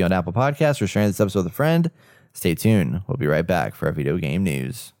leaving us a review on Apple Podcasts or sharing this episode with a friend. Stay tuned. We'll be right back for our video game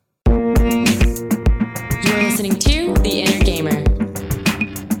news. You're listening to The Inner Gamer.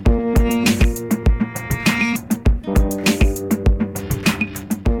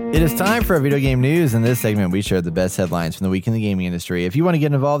 It is time for our video game news. In this segment, we share the best headlines from the week in the gaming industry. If you want to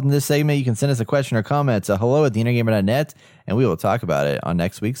get involved in this segment, you can send us a question or comment to hello@theinnergamer.net, and we will talk about it on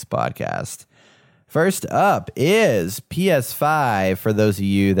next week's podcast. First up is PS5. For those of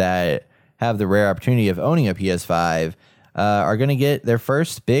you that have the rare opportunity of owning a PS5, are going to get their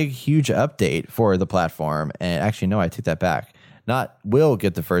first big, huge update for the platform. And actually, no, I take that back. Not will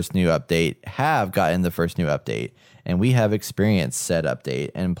get the first new update, have gotten the first new update. And we have experienced said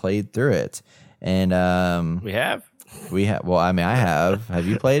update and played through it. And We have? well, I mean, I have. Have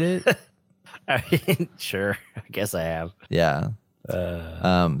you played it? I mean, sure. I guess I have. Yeah.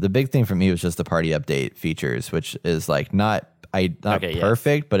 The big thing for me was just the party update features, which is like not Okay, yes.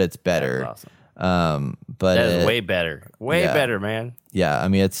 perfect, but it's better. That's awesome. But That is way better. Way yeah. better, man. yeah, I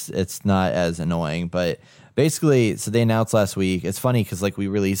mean it's not as annoying, but basically, so they announced last week. It's funny because like we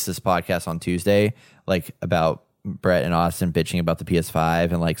released this podcast on Tuesday, like about Brett and Austin bitching about the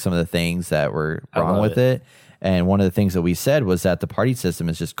PS5 and like some of the things that were wrong with it. And one of the things that we said was that the party system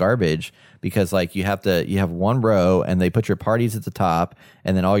is just garbage because like you have one row and they put your parties at the top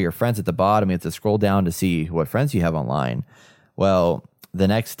and then all your friends at the bottom. You have to scroll down to see what friends you have online. Well, the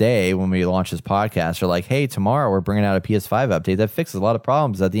next day when we launch this podcast, they're like, hey, tomorrow we're bringing out a PS5 update that fixes a lot of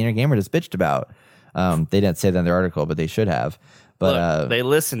problems that the Inner Gamer just bitched about. They didn't say that in their article, but they should have. But Look, they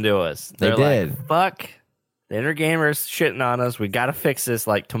listened to us. They They're did. Like, fuck. The Inner Gamer's shitting on us. We got to fix this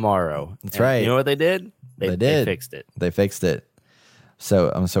like tomorrow. That's And right. You know what they did? They did. They fixed it. They fixed it. So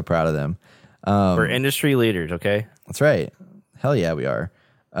I'm so proud of them. We're industry leaders, okay? That's right. Hell yeah, we are.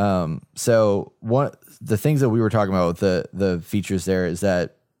 So the things that we were talking about with the features there is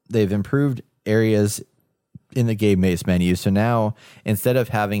that they've improved areas in the game base menu. So now instead of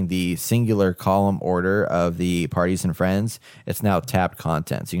having the singular column order of the parties and friends, it's now tabbed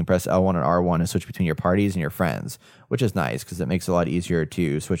content. So you can press L1 and R1 and switch between your parties and your friends, which is nice because it makes it a lot easier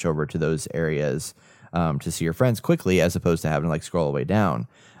to switch over to those areas to see your friends quickly as opposed to having to like scroll all the way down.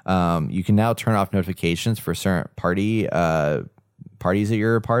 You can now turn off notifications for certain parties that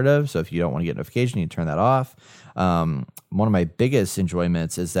you're a part of. So if you don't want to get notification, you turn that off. One of my biggest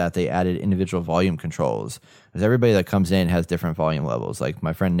enjoyments is that they added individual volume controls because everybody that comes in has different volume levels. Like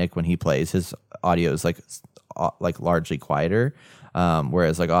my friend Nick, when he plays, his audio is like largely quieter.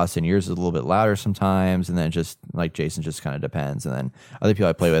 Whereas like Austin, yours is a little bit louder sometimes. And then just like Jason just kind of depends. And then other people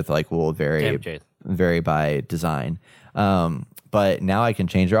I play with like will vary by design. But now I can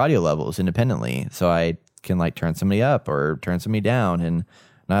change their audio levels independently. So I can like turn somebody up or turn somebody down and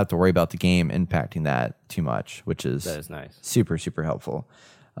not have to worry about the game impacting that too much, which is That is nice. super, super helpful.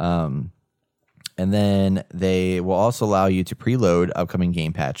 And then they will also allow you to preload upcoming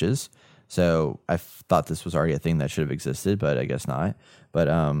game patches. So I thought this was already a thing that should have existed, but I guess not. But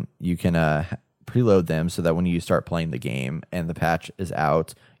you can preload them so that when you start playing the game and the patch is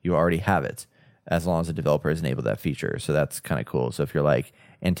out, you already have it as long as the developer has enabled that feature. So that's kind of cool. So if you're like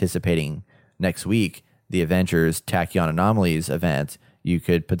anticipating next week, the Avengers Tachyon Anomalies event, you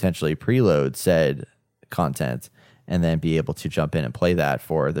could potentially preload said content and then be able to jump in and play that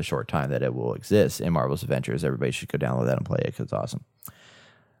for the short time that it will exist in Marvel's Avengers. Everybody should go download that and play it because it's awesome.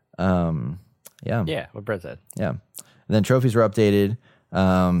 Yeah, what Brett said. Yeah. And then trophies were updated.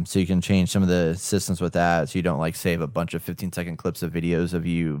 So you can change some of the systems with that. So you don't like save a bunch of 15-second clips of videos of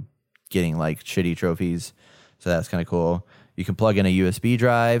you getting like shitty trophies. So that's kind of cool. You can plug in a USB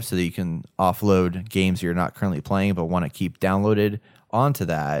drive so that you can offload games you're not currently playing but want to keep downloaded onto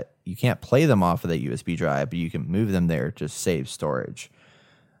that. You can't play them off of that USB drive, but you can move them there to save storage.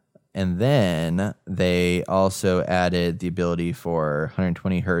 And then they also added the ability for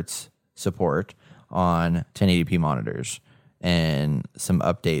 120 hertz support on 1080p monitors and some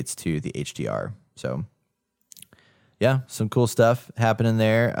updates to the HDR. So, yeah, some cool stuff happening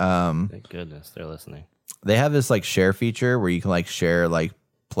there. Thank goodness they're listening. They have this like share feature where you can like share, like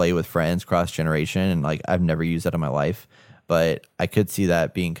play with friends cross generation. And like, I've never used that in my life, but I could see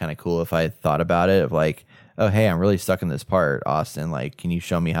that being kind of cool if I thought about it of like, oh, hey, I'm really stuck in this part, Austin. Like, can you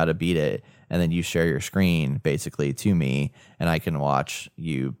show me how to beat it? And then you share your screen basically to me, and I can watch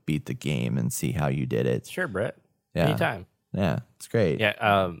you beat the game and see how you did it. Sure, Brett. Yeah. Anytime. Yeah, it's great.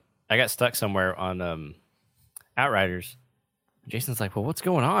 Yeah. I got stuck somewhere on Outriders. Jason's like, well, what's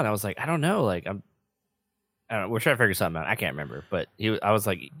going on? I was like, I don't know. Like, I don't know. We're trying to figure something out. I can't remember. But I was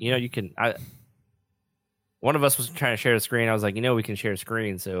like, you can. One of us was trying to share the screen. I was like, we can share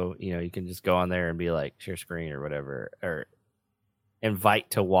screen. So, you can just go on there and be like, share screen or whatever. Or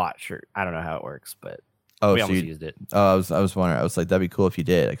invite to watch. Or I don't know how it works. But we almost used it. Oh, I was wondering. I was like, that'd be cool if you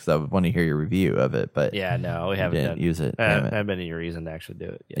did, because I would want to hear your review of it. But yeah, no, we haven't use it. I haven't been any reason to actually do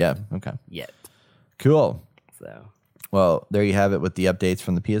it yet. Yeah, okay. Yet. Cool. So, well, there you have it with the updates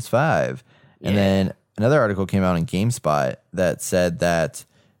from the PS5. And then another article came out in GameSpot that said that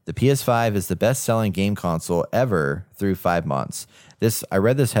the PS5 is the best-selling game console ever through 5 months. I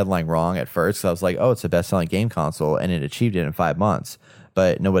read this headline wrong at first, because I was like, oh, it's the best-selling game console, and it achieved it in 5 months.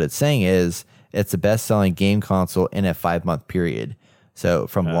 But no, what it's saying is it's the best-selling game console in a 5-month period. So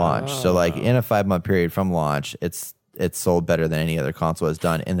from launch. So like in a 5-month period from launch, it's sold better than any other console has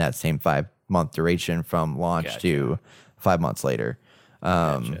done in that same 5-month duration from launch to 5 months later.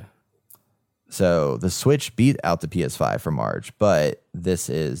 So the Switch beat out the PS5 for March, but this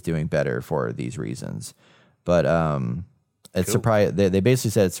is doing better for these reasons. But it's surprising. They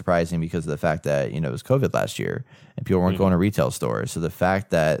basically said it's surprising because of the fact that it was COVID last year and people weren't going to retail stores. So the fact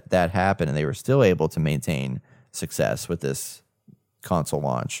that that happened and they were still able to maintain success with this console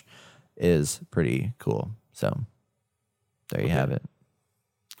launch is pretty cool. So there you have it.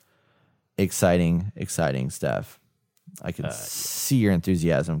 Exciting stuff. I can see your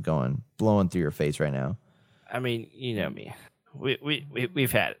enthusiasm blowing through your face right now. I mean, you know me.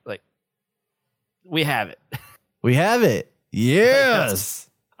 We've had it. Like, we have it. We have it. Yes.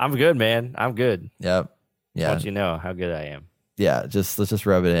 I'm good, man. I'm good. Yep. Yeah. I want you to know how good I am. Yeah. Let's just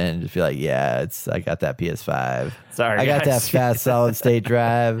rub it in and just be like, yeah, I got that PS5. Sorry, I got that fast solid state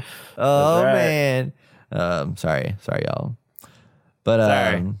drive. Oh right. man. Sorry, y'all. But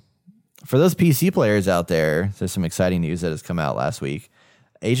Sorry. For those PC players out there, there's some exciting news that has come out last week.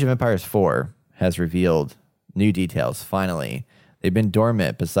 Age of Empires 4 has revealed new details, finally. They've been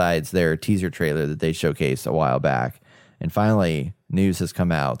dormant besides their teaser trailer that they showcased a while back. And finally, news has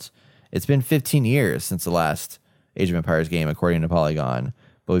come out. It's been 15 years since the last Age of Empires game, according to Polygon.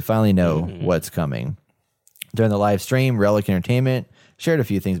 But we finally know what's coming. During the live stream, Relic Entertainment shared a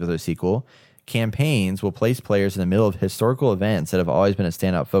few things about their sequel. Campaigns will place players in the middle of historical events that have always been a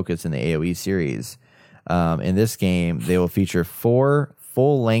standout focus in the AoE series. In this game, they will feature 4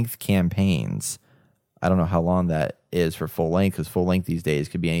 full-length campaigns. I don't know how long that is for full length, because full length these days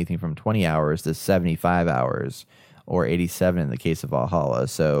could be anything from 20 hours to 75 hours, or 87 in the case of Valhalla.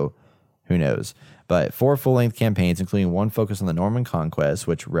 So who knows? But 4 full-length campaigns, including one focus on the Norman Conquest,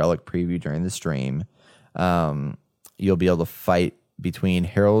 which Relic previewed during the stream. You'll be able to fight between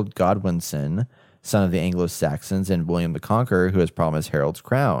Harold Godwinson, son of the Anglo-Saxons, and William the Conqueror, who has promised Harold's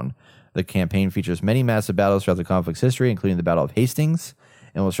crown. The campaign features many massive battles throughout the conflict's history, including the Battle of Hastings,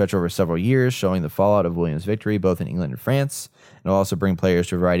 and will stretch over several years, showing the fallout of William's victory both in England and France. It will also bring players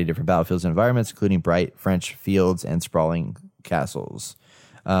to a variety of different battlefields and environments, including bright French fields and sprawling castles.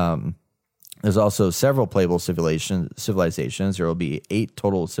 There's also several playable civilizations. There will be 8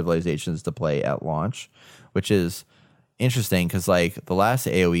 total civilizations to play at launch, which is interesting because like the last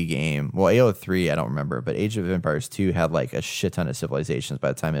AoE game, well, AoE 3 I don't remember, but Age of Empires 2 had like a shit ton of civilizations by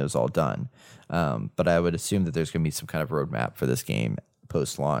the time it was all done. But I would assume that there's going to be some kind of roadmap for this game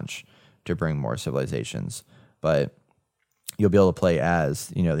post-launch to bring more civilizations. But you'll be able to play as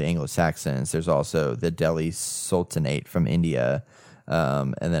the Anglo-Saxons. There's also the Delhi Sultanate from India,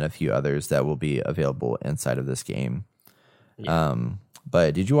 and then a few others that will be available inside of this game. Yeah.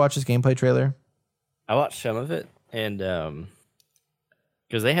 But did you watch this gameplay trailer? I watched some of it. And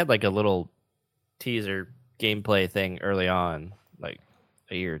because they had like a little teaser gameplay thing early on, like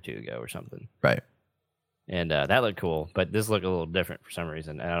a year or two ago or something. Right. And that looked cool, but this looked a little different for some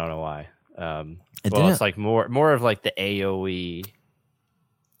reason. And I don't know why. It's like more of like the AoE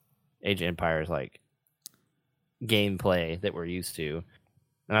Age of Empires like gameplay that we're used to,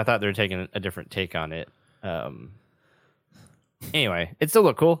 and I thought they were taking a different take on it. Anyway, it still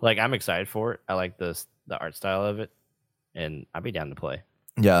looked cool. Like, I'm excited for it. I like the art style of it, and I'd be down to play.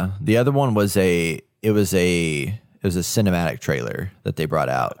 Yeah, the other one was a cinematic trailer that they brought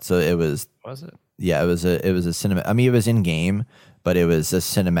out. So it was it? Yeah, it was a cinema. I mean, it was in game, but it was a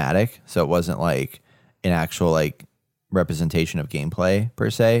cinematic, so it wasn't like an actual like representation of gameplay per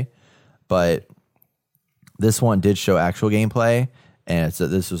se. But this one did show actual gameplay, and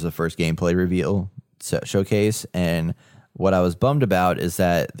this was the first gameplay reveal showcase. And what I was bummed about is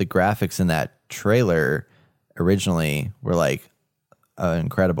that the graphics in that trailer originally were like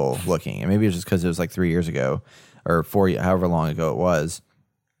incredible looking, and maybe it's just because it was like 3 years ago or 4, however long ago it was,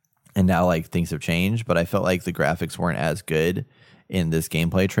 and now like things have changed. But I felt like the graphics weren't as good in this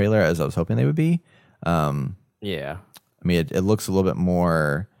gameplay trailer as I was hoping they would be. Yeah, I mean, it looks a little bit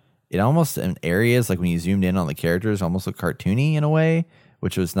more. It almost in areas like when you zoomed in on the characters, almost looked cartoony in a way,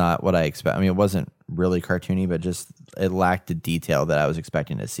 which was not what I expect. I mean, it wasn't really cartoony, but just it lacked the detail that I was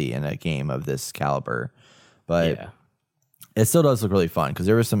expecting to see in a game of this caliber. But yeah. It still does look really fun because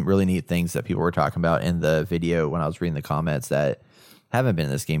there were some really neat things that people were talking about in the video when I was reading the comments that haven't been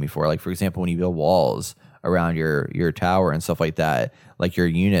in this game before. Like, for example, when you build walls around your tower and stuff like that, like your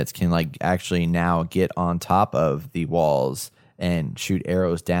units can like actually now get on top of the walls and shoot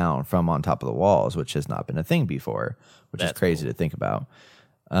arrows down from on top of the walls, which has not been a thing before, which is crazy to think about.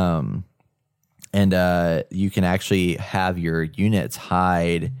 And you can actually have your units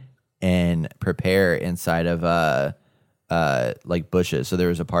hide and prepare inside of like bushes. So there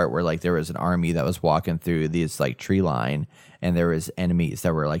was a part where like there was an army that was walking through this like tree line, and there was enemies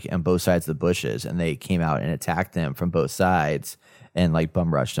that were like on both sides of the bushes, and they came out and attacked them from both sides and like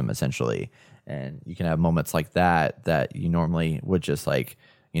bum rushed them essentially. And you can have moments like that you normally would just like,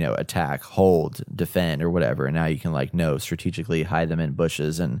 you know, attack, hold, defend, or whatever. And now you can like strategically hide them in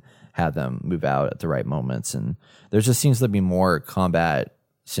bushes and have them move out at the right moments. And there just seems to be more combat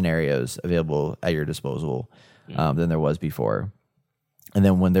scenarios available at your disposal than there was before. And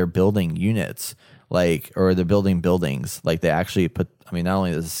then when they're building units, like, or they're building buildings, like they actually put, I mean, not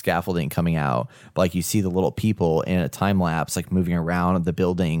only is the scaffolding coming out, but like you see the little people in a time lapse, like moving around the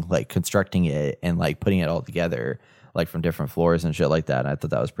building, like constructing it and like putting it all together, like from different floors and shit like that. And I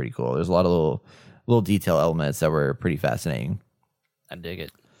thought that was pretty cool. There's a lot of little detail elements that were pretty fascinating. I dig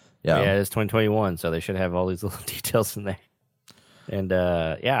it. Yeah. Yeah, it's 2021, so they should have all these little details in there. And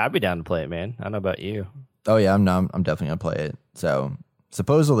yeah, I'd be down to play it, man. I don't know about you. Oh yeah, I'm definitely gonna play it. So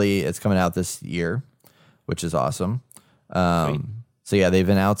supposedly it's coming out this year, which is awesome. So yeah, they've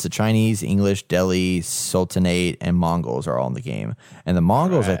announced the Chinese, English, Delhi, Sultanate, and Mongols are all in the game. And the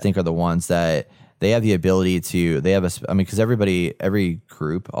Mongols, I think, are the ones that they have the ability to. They have because every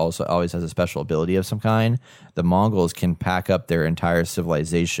group also always has a special ability of some kind. The Mongols can pack up their entire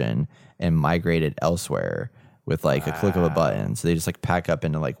civilization and migrate it elsewhere with like a click of a button. So they just like pack up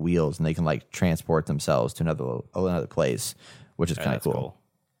into like wheels, and they can like transport themselves to another place, which is kind of cool.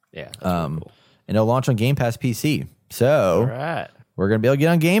 Yeah. Really cool. And it'll launch on Game Pass PC. So we're gonna be able to get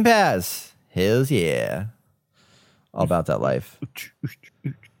on Game Pass. Hells yeah! All about that life.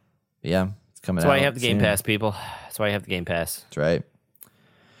 Yeah, it's coming out. That's why you have the Game Pass, people. That's why you have the Game Pass. That's right.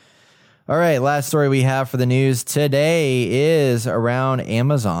 All right, last story we have for the news today is around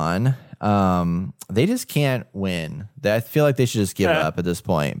Amazon. They just can't win. I feel like they should just give up at this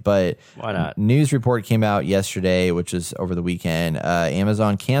point. But why not? News report came out yesterday, which is over the weekend.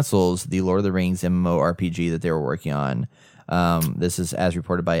 Amazon cancels the Lord of the Rings MMORPG that they were working on. This is as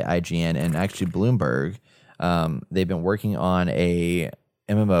reported by IGN and actually Bloomberg. They've been working on a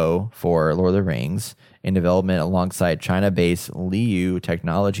MMO for Lord of the Rings in development alongside China-based Liu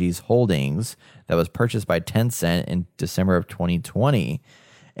Technologies Holdings that was purchased by Tencent in December of 2020.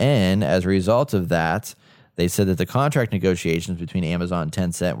 And as a result of that, they said that the contract negotiations between Amazon and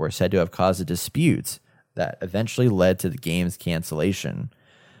Tencent were said to have caused a dispute that eventually led to the game's cancellation.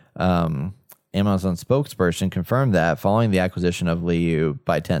 Amazon spokesperson confirmed that following the acquisition of Liu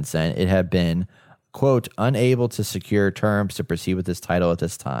by Tencent, it had been, quote, unable to secure terms to proceed with this title at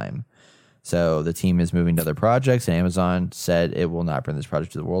this time. So the team is moving to other projects, and Amazon said it will not bring this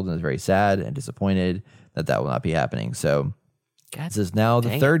project to the world and is very sad and disappointed that will not be happening. So this is now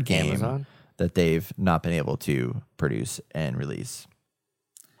the third game Amazon that they've not been able to produce and release.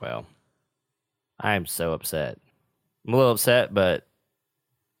 Well, I am so upset. I'm a little upset, but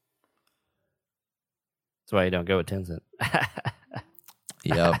that's why you don't go with Tencent.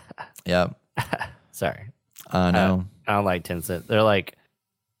 Yep. Sorry. I know. I don't like Tencent. They're like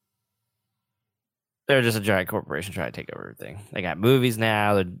They're just a giant corporation trying to take over everything. They got movies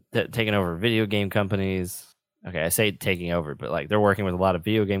now. They're taking over video game companies. Okay, I say taking over, but like they're working with a lot of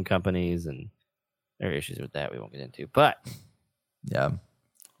video game companies, and there are issues with that we won't get into. But yeah,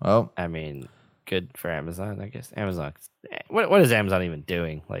 well, I mean, good for Amazon, I guess. Amazon. What is Amazon even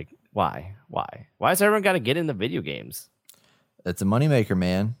doing? Like, why? Why has everyone got to get into video games? It's a moneymaker,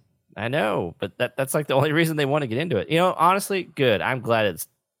 man. I know, but that's like the only reason they want to get into it. Honestly, good. I'm glad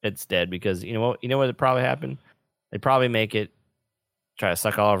it's dead because you know what would probably happen? They'd probably make it try to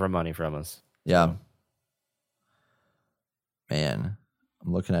suck all of our money from us. Yeah. Man,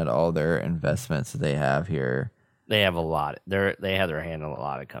 I'm looking at all their investments that they have here. They have a lot. They have their hand on a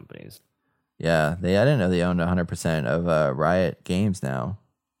lot of companies. Yeah, I didn't know they owned 100% of Riot Games now.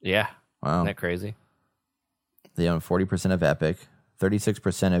 Yeah. Wow. Isn't that crazy? They own 40% of Epic,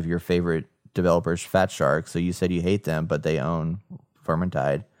 36% of your favorite developers, Fat Shark. So you said you hate them, but they own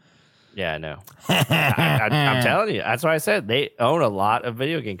Vermintide. Yeah, I know. I'm telling you. That's why I said they own a lot of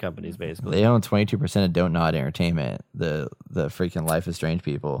video game companies, basically. They own 22% of Don't Nod Entertainment, the freaking Life is Strange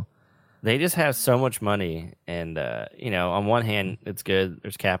people. They just have so much money. And, on one hand, it's good.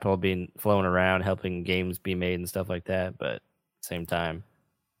 There's capital being flown around, helping games be made and stuff like that. But at the same time,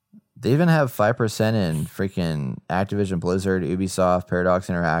 they even have 5% in freaking Activision Blizzard, Ubisoft, Paradox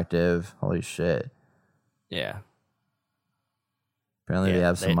Interactive. Holy shit. Yeah. Apparently they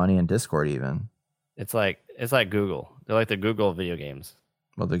have some money in Discord even. It's like Google. They're like the Google of video games.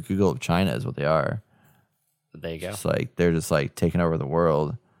 Well, the Google of China is what they are. There you go. It's like they're just like taking over the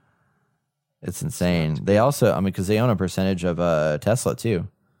world. It's insane. They also, because they own a percentage of Tesla too.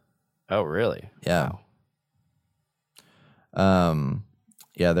 Oh, really? Yeah. Wow.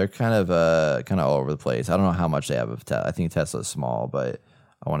 Yeah, they're kind of all over the place. I don't know how much they have of Tesla. I think Tesla's small, but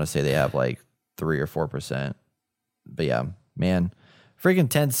I want to say they have like 3 or 4%. But yeah, man, freaking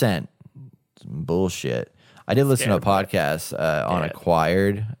Tencent, bullshit. I did listen to a podcast on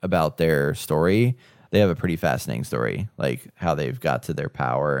Acquired about their story. They have a pretty fascinating story, like how they've got to their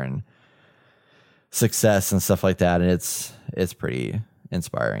power and success and stuff like that, and it's pretty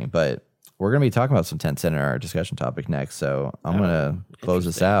inspiring. But we're going to be talking about some Tencent in our discussion topic next, so I'm going to close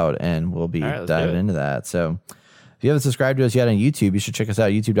this out, and we'll be diving into that. So if you haven't subscribed to us yet on YouTube, you should check us out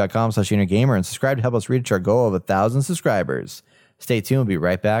at youtube.com/innergamer and subscribe to help us reach our goal of 1,000 subscribers. Stay tuned. We'll be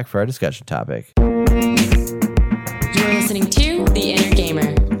right back for our discussion topic. You're listening to The Inner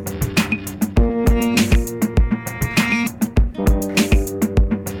Gamer.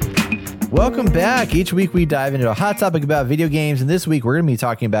 Welcome back. Each week we dive into a hot topic about video games, and this week we're going to be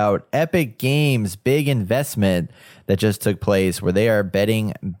talking about Epic Games' big investment that just took place, where they are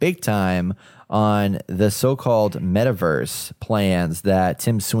betting big time on the so-called Metaverse plans that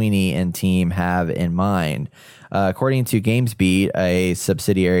Tim Sweeney and team have in mind. According to GamesBeat, a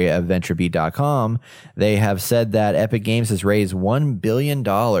subsidiary of VentureBeat.com, they have said that Epic Games has raised $1 billion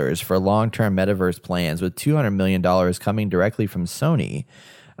for long-term Metaverse plans, with $200 million coming directly from Sony.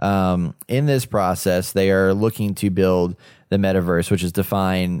 In this process, they are looking to build the Metaverse, which is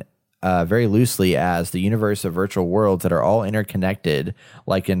defined very loosely as the universe of virtual worlds that are all interconnected,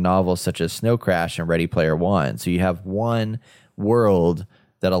 like in novels such as Snow Crash and Ready Player One. So you have one world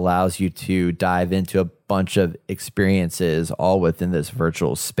that allows you to dive into a bunch of experiences all within this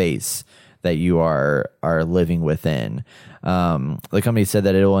virtual space that you are living within. The company said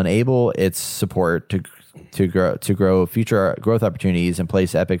that it will enable its support to grow future growth opportunities and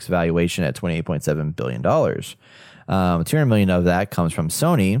place Epic's valuation at $28.7 billion. $200 million of that comes from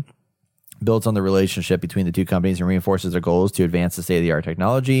Sony, builds on the relationship between the two companies and reinforces their goals to advance the state-of-the-art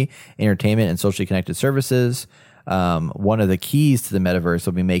technology, entertainment, and socially connected services. One of the keys to the metaverse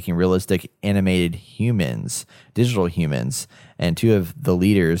will be making realistic animated humans, digital humans, and two of the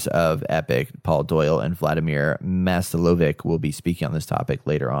leaders of Epic, Paul Doyle and Vladimir Mastilovic, will be speaking on this topic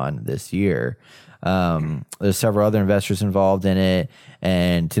later on this year. There's several other investors involved in it,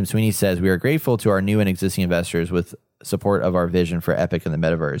 and Tim Sweeney says, "We are grateful to our new and existing investors with support of our vision for Epic and the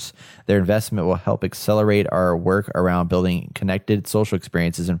Metaverse. Their investment will help accelerate our work around building connected social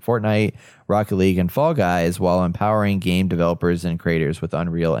experiences in Fortnite, Rocket League, and Fall Guys, while empowering game developers and creators with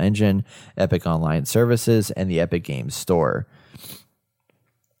Unreal Engine, Epic Online Services, and the Epic Games Store."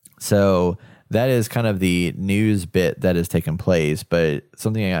 So that is kind of the news bit that has taken place, but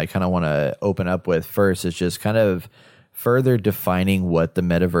something I kind of want to open up with first is just kind of further defining what the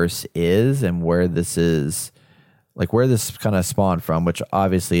metaverse is and where this is, like where this kind of spawned from, which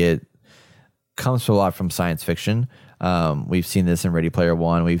obviously it comes a lot from science fiction. We've seen this in Ready Player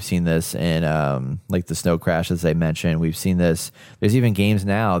One. We've seen this in like the Snow Crash, as I mentioned. We've seen this. There's even games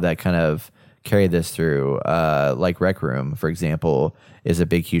now that kind of carry this through. Like Rec Room, for example, is a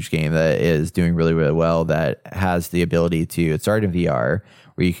big, huge game that is doing really, really well, that has the ability to start in VR,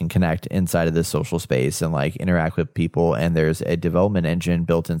 where you can connect inside of this social space and like interact with people. And there's a development engine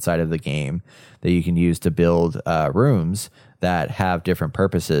built inside of the game that you can use to build rooms that have different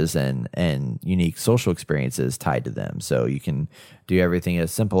purposes and unique social experiences tied to them. So you can do everything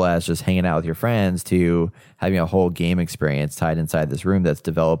as simple as just hanging out with your friends to having a whole game experience tied inside this room that's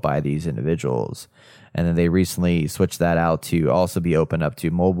developed by these individuals. And then they recently switched that out to also be open up to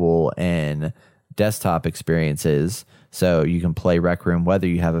mobile and desktop experiences. So you can play Rec Room whether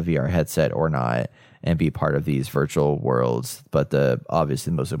you have a VR headset or not and be part of these virtual worlds. But the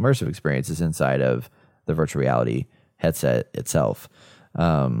obviously most immersive experience is inside of the virtual reality headset itself.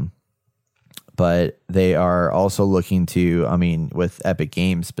 But they are also looking to, I mean, with Epic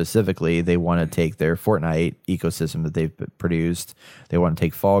Games specifically, they want to take their Fortnite ecosystem that they've produced. They want to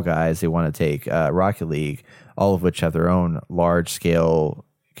take Fall Guys. They want to take Rocket League, all of which have their own large scale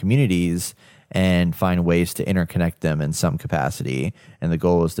communities, and find ways to interconnect them in some capacity. And the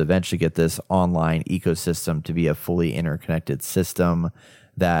goal is to eventually get this online ecosystem to be a fully interconnected system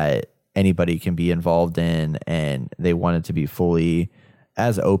that anybody can be involved in, and they want it to be fully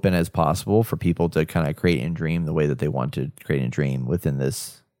as open as possible for people to kind of create and dream the way that they want to create and dream within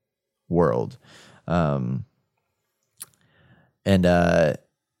this world.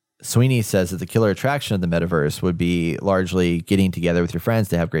 Sweeney says that the killer attraction of the metaverse would be largely getting together with your friends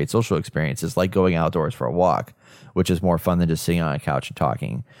to have great social experiences, like going outdoors for a walk, which is more fun than just sitting on a couch and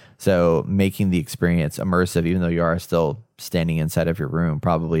talking. So making the experience immersive, even though you are still standing inside of your room,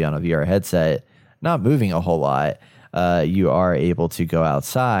 probably on a VR headset, not moving a whole lot, you are able to go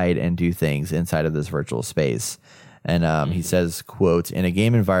outside and do things inside of this virtual space. And he says, quote, in a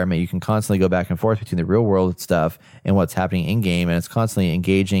game environment, you can constantly go back and forth between the real world stuff and what's happening in game, and it's constantly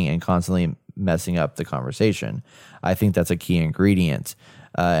engaging and constantly messing up the conversation. I think that's a key ingredient.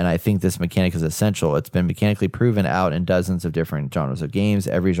 And I think this mechanic is essential. It's been mechanically proven out in dozens of different genres of games.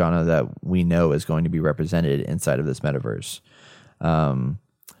 Every genre that we know is going to be represented inside of this metaverse.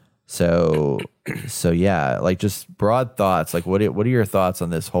 So yeah, like just broad thoughts. Like what are your thoughts on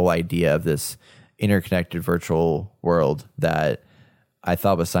this whole idea of this interconnected virtual world that I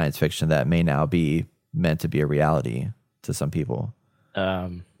thought was science fiction that may now be meant to be a reality to some people?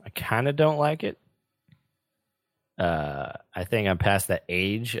 I kind of don't like it. I think I'm past that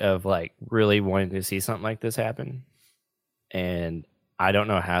age of like really wanting to see something like this happen. And I don't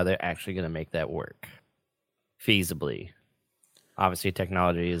know how they're actually going to make that work feasibly. Obviously,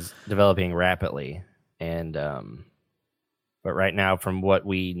 technology is developing rapidly. And, but right now, from what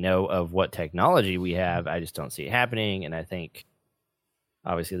we know of what technology we have, I just don't see it happening. And I think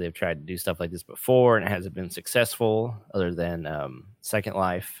obviously they've tried to do stuff like this before and it hasn't been successful, other than Second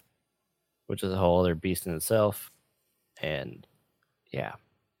Life, which is a whole other beast in itself. And yeah,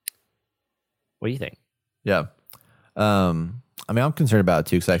 what do you think? Yeah. I mean, I'm concerned about it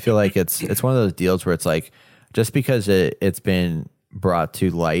too, because I feel like it's one of those deals where it's like, just because it's been brought to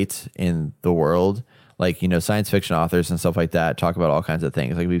light in the world, like, you know, science fiction authors and stuff like that talk about all kinds of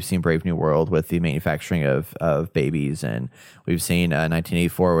things. Like we've seen Brave New World with the manufacturing of babies, and we've seen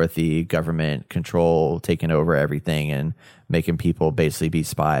 1984 with the government control taking over everything and making people basically be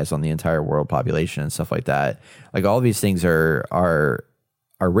spies on the entire world population and stuff like that. Like all these things are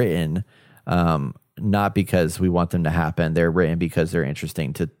written not because we want them to happen. They're written because they're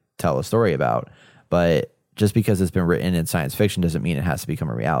interesting to tell a story about. But just because it's been written in science fiction doesn't mean it has to become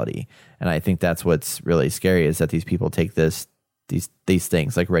a reality. And I think that's what's really scary, is that these people take these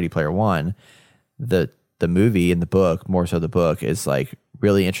things like Ready Player One, the movie and the book, more so the book, is like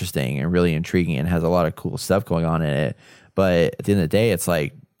really interesting and really intriguing and has a lot of cool stuff going on in it. But at the end of the day, it's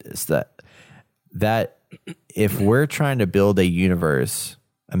like that if we're trying to build a universe,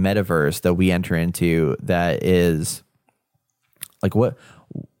 a metaverse that we enter into, that is like what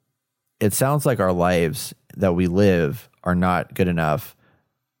it sounds like our lives that we live are not good enough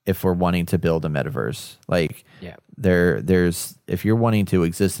if we're wanting to build a metaverse. Like, yeah, there's if you're wanting to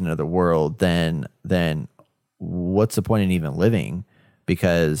exist in another world, then what's the point in even living?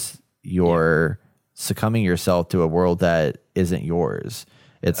 Because you're succumbing yourself to a world that isn't yours.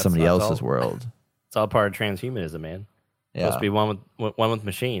 It's somebody else's world. It's all part of transhumanism, man. Yeah. Supposed to be one with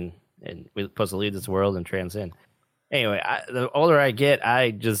machine, and we're supposed to leave this world and transcend. Anyway, the older I get,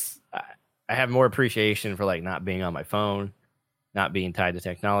 I have more appreciation for like not being on my phone, not being tied to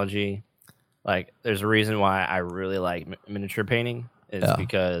technology. Like, there's a reason why I really like miniature painting, is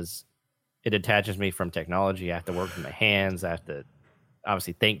because it detaches me from technology. I have to work with my hands. I have to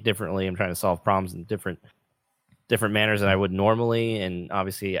obviously think differently. I'm trying to solve problems in different different manners than I would normally. And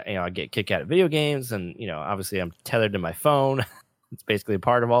obviously, I get a kick out of video games, and obviously I'm tethered to my phone. It's basically a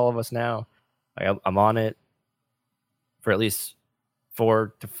part of all of us now. I'm on it for at least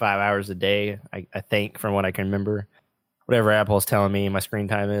 4 to 5 hours a day, I think, from what I can remember, whatever Apple's telling me my screen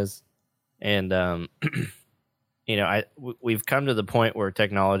time is. And we've come to the point where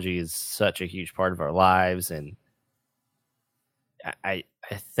technology is such a huge part of our lives, and I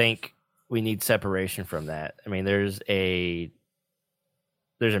think we need separation from that. I mean, there's a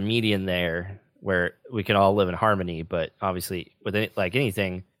median there where we can all live in harmony, but obviously with like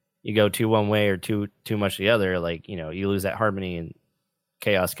anything, you go too one way or too much the other, like, you lose that harmony and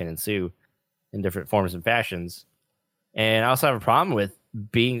chaos can ensue in different forms and fashions. And I also have a problem with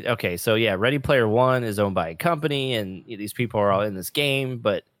being okay. So yeah, Ready Player One is owned by a company, and these people are all in this game.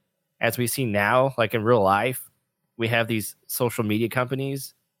 But as we see now, like in real life, we have these social media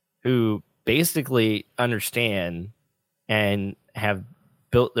companies who basically understand and have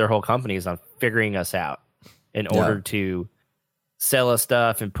built their whole companies on figuring us out in order to sell us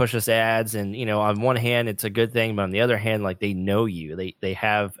stuff and push us ads. And, on one hand, it's a good thing, but on the other hand, like, they know you. They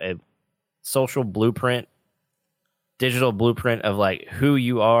have a social blueprint, digital blueprint of like who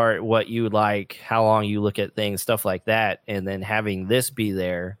you are, what you like, how long you look at things, stuff like that. And then having this be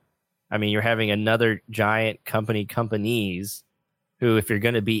there, I mean, you're having another giant companies who, if you're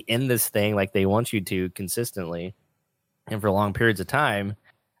going to be in this thing like they want you to consistently and for long periods of time,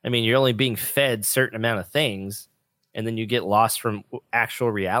 I mean, you're only being fed certain amount of things, and then you get lost from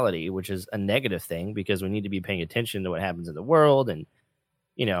actual reality, which is a negative thing, because we need to be paying attention to what happens in the world. And,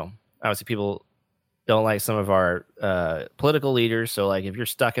 obviously people don't like some of our political leaders. So like, if you're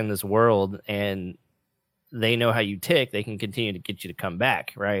stuck in this world and they know how you tick, they can continue to get you to come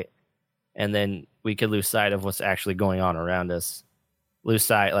back. Right. And then we could lose sight of what's actually going on around us, lose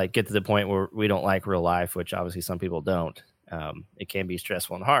sight, like get to the point where we don't like real life, which obviously some people don't. It can be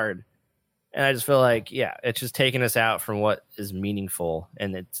stressful and hard. And I just feel like, it's just taking us out from what is meaningful.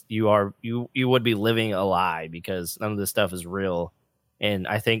 And it's, you would be living a lie, because none of this stuff is real. And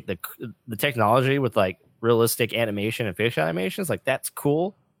I think the technology with like realistic animation and facial animations, like, that's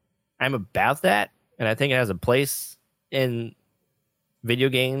cool. I'm about that. And I think it has a place in video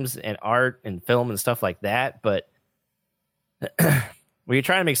games and art and film and stuff like that. But when you're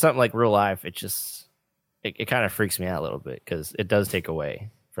trying to make something like real life, it just, it kind of freaks me out a little bit, because it does take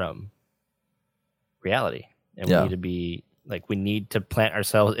away from reality. And we need to be like, we need to plant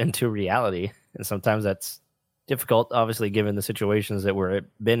ourselves into reality. And sometimes that's difficult, obviously, given the situations that we're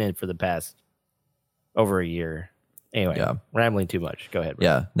been in for the past over a year. Anyway, rambling too much. Go ahead, bro.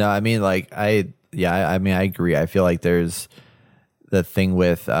 Yeah. No, I mean, like, I agree. I feel like there's the thing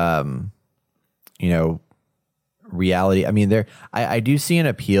with, reality. I mean, I do see an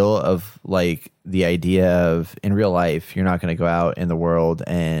appeal of like the idea of, in real life, you're not going to go out in the world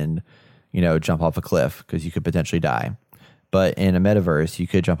and, jump off a cliff, because you could potentially die. But in a metaverse, you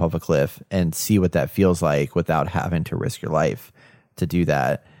could jump off a cliff and see what that feels like without having to risk your life to do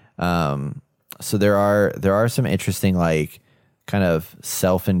that. So there are some interesting, like, kind of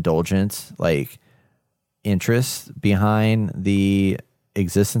self-indulgent, like, interests behind the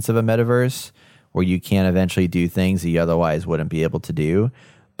existence of a metaverse, where you can eventually do things that you otherwise wouldn't be able to do.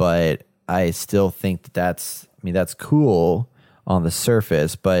 But I still think that's cool on the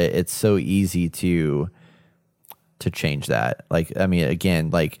surface, but it's so easy to change that. Like, I mean,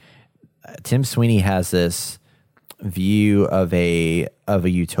 again, like, Tim Sweeney has this view of a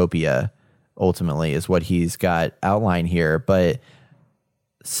utopia, ultimately, is what he's got outlined here. But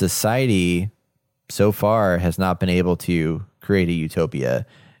society so far has not been able to create a utopia,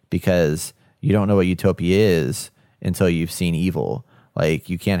 because you don't know what utopia is until you've seen evil. Like,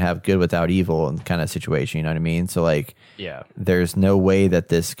 you can't have good without evil in kind of situation, you know what I mean? So, like, there's no way that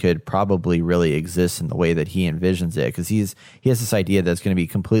this could probably really exist in the way that he envisions it, because he has this idea that's going to be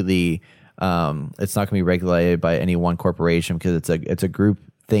completely, it's not going to be regulated by any one corporation, because it's a group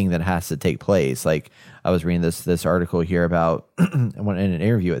thing that has to take place. Like, I was reading this article here about in an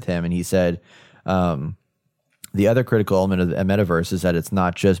interview with him, and he said, the other critical element of the metaverse is that it's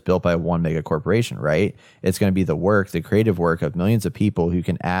not just built by one mega corporation, right? It's going to be the creative work of millions of people who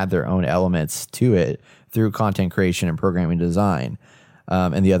can add their own elements to it through content creation and programming design,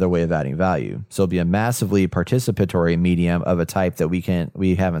 and the other way of adding value. So it'll be a massively participatory medium of a type that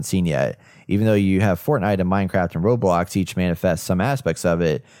we haven't seen yet. Even though you have Fortnite and Minecraft and Roblox each manifest some aspects of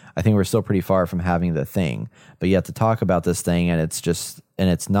it, I think we're still pretty far from having the thing. But you have to talk about this thing, and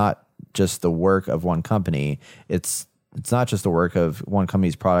it's not just the work of one company. It's it's not just the work of one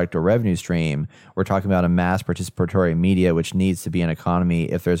company's product or revenue stream. We're talking about a mass participatory media, which needs to be an economy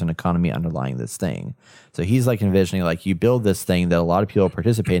if there's an economy underlying this thing. So he's like envisioning like you build this thing that a lot of people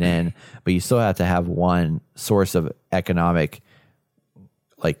participate in, but you still have to have one source of economic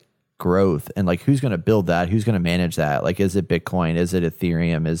like growth, and like who's going to build that, who's going to manage that, like is it Bitcoin, is it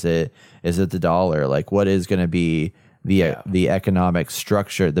Ethereum, is it the dollar, like what is going to be the economic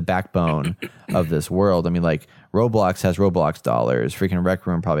structure, the backbone of this world. I mean, like Roblox has Roblox dollars, freaking Rec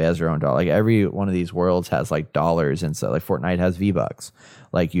Room probably has their own dollar, like every one of these worlds has like dollars, and so like Fortnite has V-Bucks.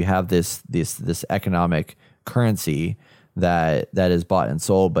 Like you have this economic currency that is bought and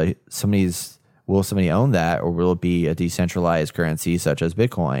sold, but will somebody own that, or will it be a decentralized currency such as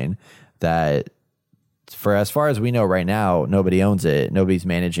Bitcoin that, for as far as we know right now, nobody owns it, nobody's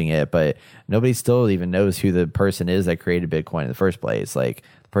managing it, but nobody still even knows who the person is that created Bitcoin in the first place. Like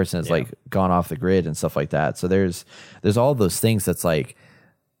the person has like gone off the grid and stuff like that. So there's all those things that's like,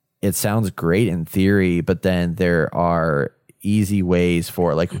 it sounds great in theory, but then there are easy ways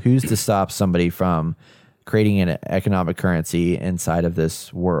for like, who's to stop somebody from creating an economic currency inside of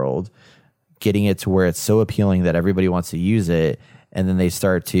this world, getting it to where it's so appealing that everybody wants to use it, and then they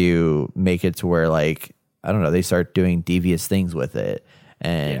start to make it to where like, I don't know, they start doing devious things with it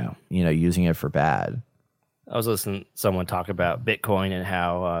and, using it for bad. I was listening to someone talk about Bitcoin and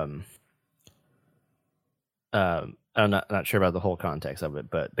how, I'm not sure about the whole context of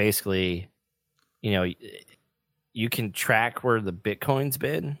it, but basically, you can track where the Bitcoin's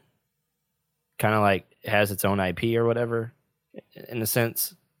been, kind of like it has its own IP or whatever, in a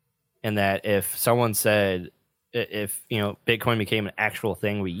sense. And that if someone said, if Bitcoin became an actual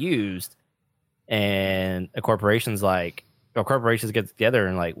thing we used, and corporations get together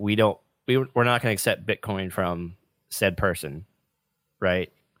and like we're not going to accept Bitcoin from said person,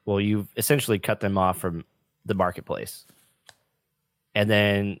 right? Well, you've essentially cut them off from the marketplace. And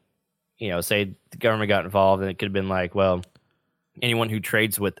then, say the government got involved, and it could have been like, well, anyone who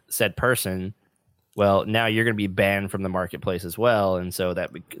trades with said person, well, now you're going to be banned from the marketplace as well, and so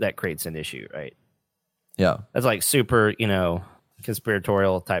that creates an issue, right? Yeah, that's like super,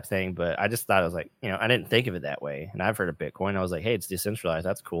 conspiratorial type thing. But I just thought it was like, I didn't think of it that way. And I've heard of Bitcoin. I was like, hey, it's decentralized.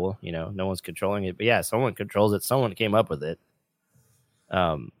 That's cool. No one's controlling it. But yeah, someone controls it. Someone came up with it.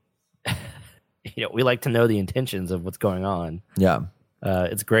 We like to know the intentions of what's going on. Yeah,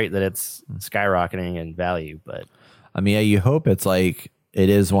 it's great that it's skyrocketing in value, but I mean, you hope it's like it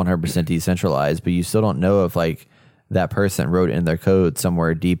is 100% decentralized, but you still don't know if like that person wrote in their code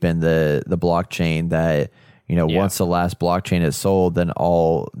somewhere deep in the blockchain that, once the last blockchain is sold, then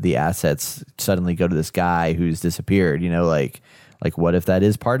all the assets suddenly go to this guy who's disappeared, like what if that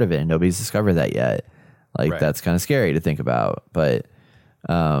is part of it and nobody's discovered that yet? Like, That's kind of scary to think about. But,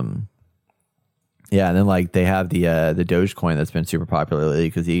 yeah, and then like they have the Dogecoin that's been super popular lately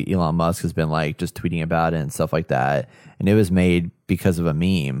because Elon Musk has been like just tweeting about it and stuff like that. And it was made because of a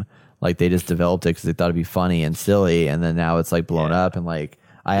meme. Like they just developed it because they thought it'd be funny and silly, and then now it's like blown up. And like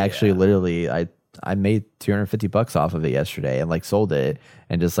I actually literally I made $250 off of it yesterday and like sold it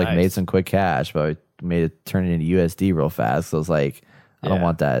and just like made some quick cash, but I made it turn it into USD real fast. So I was like, I don't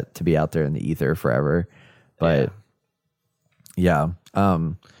want that to be out there in the ether forever. But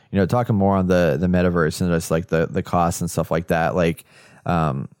talking more on the metaverse and just like the costs and stuff like that. Like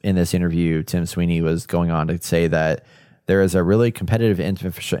in this interview, Tim Sweeney was going on to say that there is a really competitive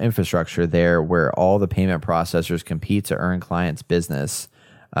infrastructure there where all the payment processors compete to earn clients' business.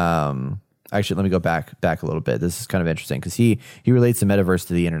 Actually, let me go back a little bit. This is kind of interesting because he relates the metaverse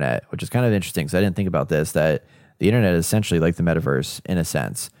to the internet, which is kind of interesting because I didn't think about this, that the internet is essentially like the metaverse in a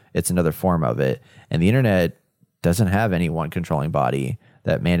sense. It's another form of it. And the internet doesn't have any one controlling body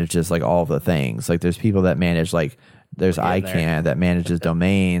that manages like all of the things. Like there's people that manage, like there's ICANN that manages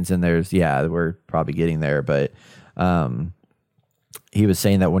domains, and there's, we're probably getting there. But he was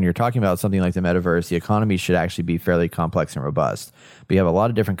saying that when you're talking about something like the metaverse, the economy should actually be fairly complex and robust. But you have a lot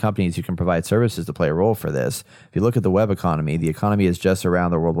of different companies who can provide services to play a role for this. If you look at the web economy, the economy is just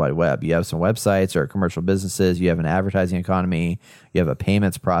around the World Wide Web. You have some websites or commercial businesses, you have an advertising economy, you have a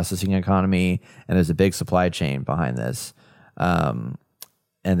payments processing economy, and there's a big supply chain behind this.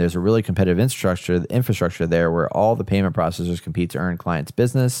 And there's a really competitive infrastructure there where all the payment processors compete to earn clients'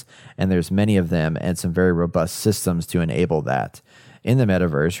 business, and there's many of them and some very robust systems to enable that. In the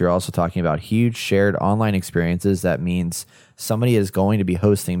metaverse, you're also talking about huge shared online experiences. That means somebody is going to be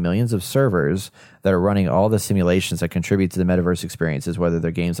hosting millions of servers that are running all the simulations that contribute to the metaverse experiences, whether they're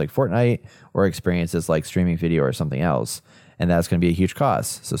games like Fortnite or experiences like streaming video or something else. And that's going to be a huge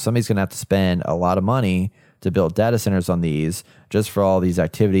cost. So somebody's going to have to spend a lot of money to build data centers on these just for all these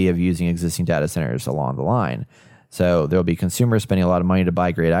activity of using existing data centers along the line. So there'll be consumers spending a lot of money to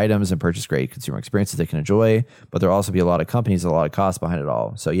buy great items and purchase great consumer experiences they can enjoy, but there'll also be a lot of companies, a lot of costs behind it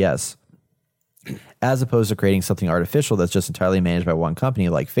all. So yes, as opposed to creating something artificial that's just entirely managed by one company,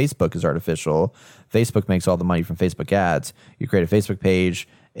 like Facebook is artificial. Facebook makes all the money from Facebook ads. You create a Facebook page,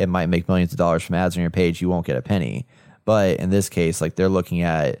 it might make millions of dollars from ads on your page. You won't get a penny. But in this case, like they're looking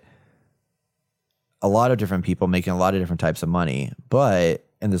at a lot of different people making a lot of different types of money,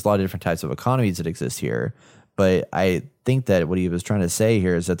 and there's a lot of different types of economies that exist here. But I think that what he was trying to say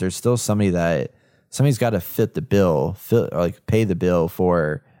here is that there's still somebody's got to fit the bill, pay the bill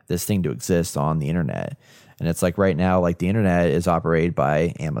for this thing to exist on the internet. And it's like right now, like the internet is operated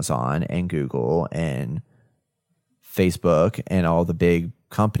by Amazon and Google and Facebook and all the big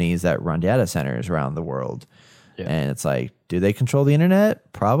companies that run data centers around the world. Yeah. And it's like, do they control the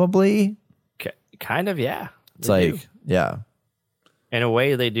internet? Probably. Kind of, yeah. It's like, do. Yeah. In a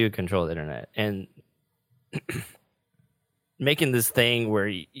way, they do control the internet. And making this thing where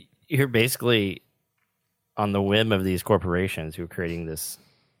you're basically on the whim of these corporations who are creating this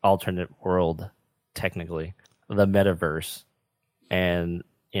alternate world, technically, the metaverse. And,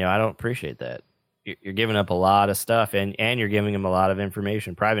 I don't appreciate that. You're giving up a lot of stuff and you're giving them a lot of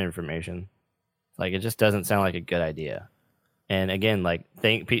information, private information. Like, it just doesn't sound like a good idea. And again, I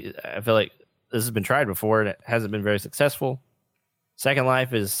feel like this has been tried before and it hasn't been very successful. Second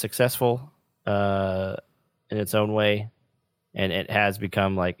Life is successful in its own way. And it has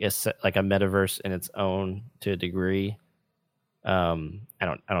become like a metaverse in its own to a degree. I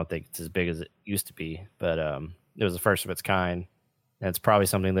don't think it's as big as it used to be, but it was the first of its kind, and it's probably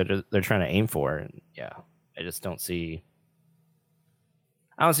something that they're trying to aim for. And yeah, I just don't see.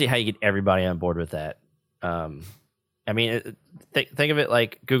 I don't see how you get everybody on board with that. I mean, think of it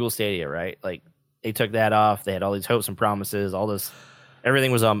like Google Stadia, right? Like they took that off. They had all these hopes and promises.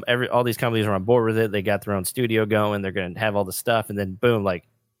 Everything was all these companies were on board with it. They got their own studio going. They're going to have all the stuff, and then boom, like.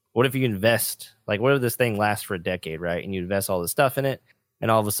 What if you invest, what if this thing lasts for a decade, right? And you invest all this stuff in it, and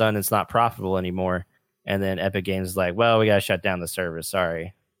all of a sudden it's not profitable anymore. And then Epic Games is like, well, we got to shut down the service.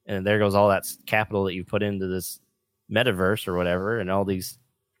 Sorry. And there goes all that capital that you put into this metaverse or whatever, and all these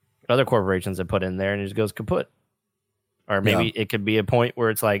other corporations that put in there, and it just goes kaput. Or maybe it could be a point where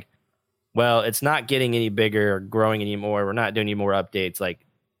it's like, well, it's not getting any bigger or growing anymore. We're not doing any more updates. Like,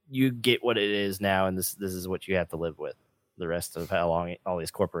 you get what it is now, and this is what you have to live with. The rest of how long all these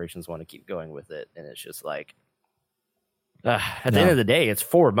corporations want to keep going with it. And it's just like, at the end of the day, it's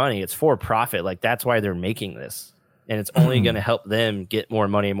for money. It's for profit. Like, that's why they're making this. And it's only going to help them get more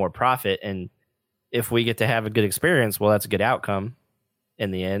money and more profit. And if we get to have a good experience, well, that's a good outcome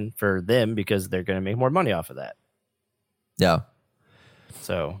in the end for them because they're going to make more money off of that. Yeah.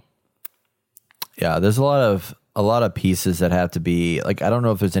 So. Yeah, there's a lot of pieces that have to be, like, I don't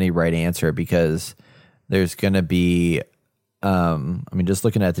know if there's any right answer because there's going to be, just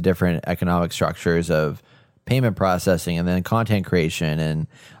looking at the different economic structures of payment processing and then content creation, and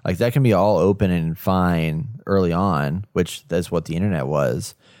like that can be all open and fine early on, which that's what the internet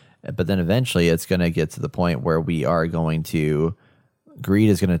was. But then eventually it's going to get to the point where greed is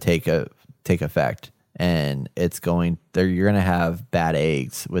going to take effect, and you're going to have bad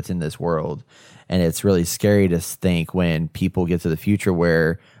eggs within this world. And it's really scary to think when people get to the future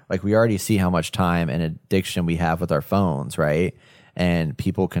where, like, we already see how much time and addiction we have with our phones, right? And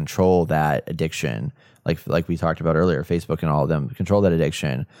people control that addiction. Like we talked about earlier, Facebook and all of them control that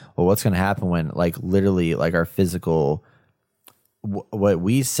addiction. Well, what's going to happen when, like, literally, like, our physical, what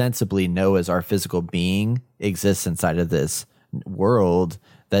we sensibly know as our physical being exists inside of this world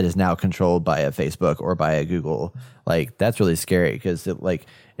that is now controlled by a Facebook or by a Google? Like, that's really scary because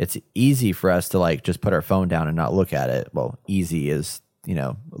it's easy for us to, like, just put our phone down and not look at it. Well, easy is,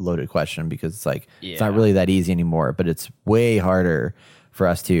 a loaded question because it's like, it's not really that easy anymore, but it's way harder for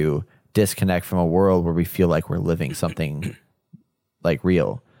us to disconnect from a world where we feel like we're living something like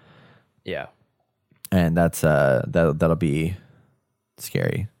real. Yeah. And that's, that'll be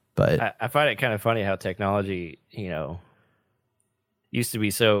scary, but I find it kind of funny how technology, used to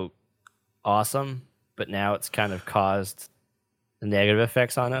be so awesome, but now it's kind of caused negative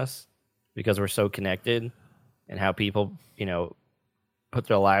effects on us because we're so connected, and how people, put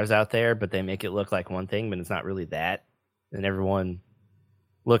their lives out there, but they make it look like one thing, but it's not really that. And everyone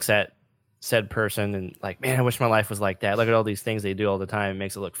looks at said person and like, man, I wish my life was like that. Look at all these things they do all the time. It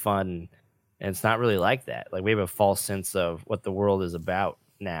makes it look fun. And it's not really like that. Like, we have a false sense of what the world is about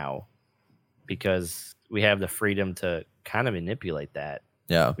now because we have the freedom to kind of manipulate that.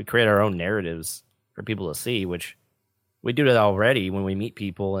 Yeah. We create our own narratives for people to see, which we do that already when we meet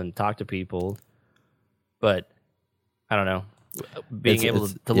people and talk to people. But I don't know, being able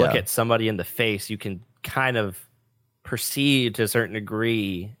to look at somebody in the face, you can kind of perceive to a certain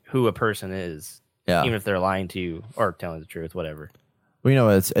degree who a person is, even if they're lying to you or telling the truth, whatever. Well, you know,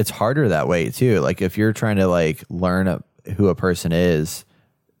 it's harder that way too. Like if you're trying to like learn who a person is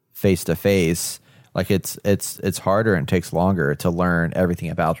face to face, like it's harder and takes longer to learn everything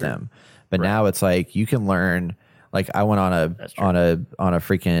about them. But now it's like you can learn. Like I went on a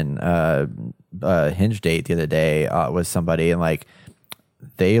freaking Hinge date the other day with somebody, and like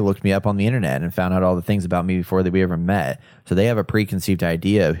they looked me up on the internet and found out all the things about me before that we ever met. So they have a preconceived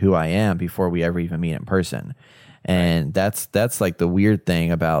idea of who I am before we ever even meet in person. And that's like the weird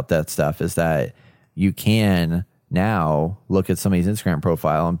thing about that stuff is that you can now look at somebody's Instagram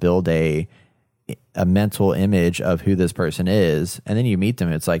profile and build a mental image of who this person is, and then you meet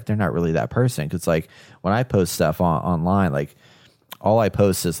them, it's like they're not really that person. Because like when I post stuff online, like all I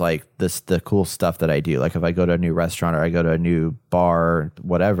post is like the cool stuff that I do. Like if I go to a new restaurant or I go to a new bar or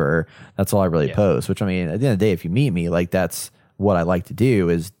whatever, that's all I really post. Which I mean, at the end of the day, if you meet me, like that's what I like to do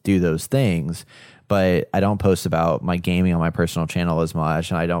is do those things. But I don't post about my gaming on my personal channel as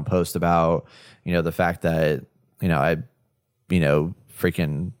much, and I don't post about, you know, the fact that, you know, I, you know,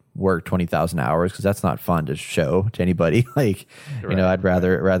 freaking work 20,000 hours, because that's not fun to show to anybody. Like, you know, I'd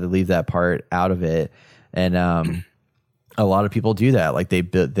rather leave that part out of it. And a lot of people do that. Like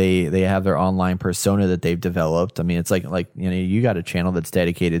they have their online persona that they've developed. I mean, it's like you know, you got a channel that's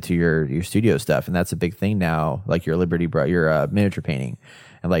dedicated to your studio stuff, and that's a big thing now. Like your your miniature painting,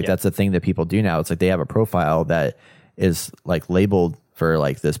 and like that's a thing that people do now. It's like they have a profile that is like labeled for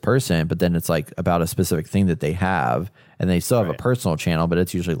like this person, but then it's like about a specific thing that they have, and they still have a personal channel, but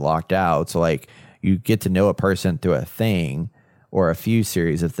it's usually locked out. So like you get to know a person through a thing or a few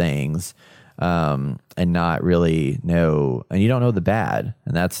series of things, and not really know, and you don't know the bad.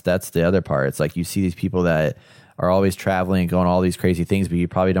 And that's the other part. It's like you see these people that are always traveling and going all these crazy things, but you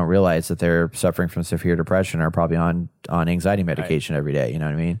probably don't realize that they're suffering from severe depression or probably on anxiety medication every day. You know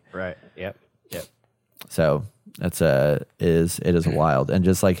what I mean? Right. Yep. So that's it is wild. And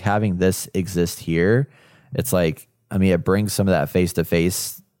just like having this exist here, it's like, I mean, it brings some of that face to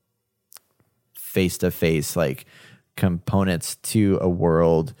face like components to a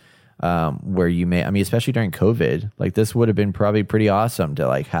world where you may, I mean, especially during COVID, like this would have been probably pretty awesome to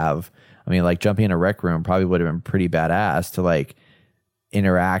like have, I mean, like jumping in a rec room probably would have been pretty badass to like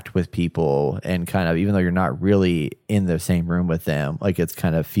interact with people and kind of, even though you're not really in the same room with them, like it's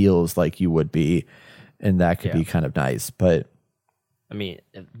kind of feels like you would be, and that could be kind of nice. But I mean,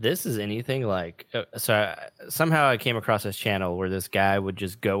 if this is anything like, somehow I came across this channel where this guy would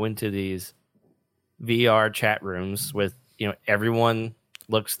just go into these VR chat rooms with, you know, everyone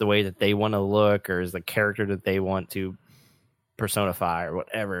looks the way that they want to look or is the character that they want to personify or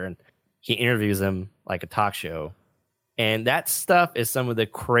whatever, and he interviews them like a talk show. And that stuff is some of the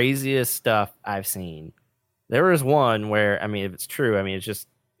craziest stuff I've seen. There was one where, I mean, if it's true, I mean, it's just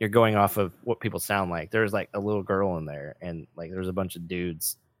you're going off of what people sound like. There's like a little girl in there, and like there's a bunch of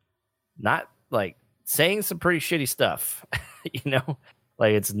dudes not like saying some pretty shitty stuff. You know,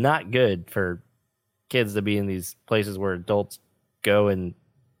 like it's not good for kids to be in these places where adults go, and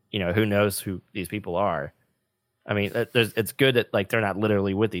you know, who knows who these people are. I mean, it's good that like they're not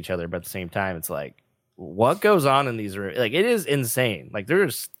literally with each other, but at the same time, it's like what goes on in these rooms? Like it is insane. Like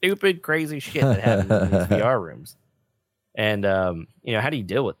there's stupid, crazy shit that happens in these VR rooms. And you know, how do you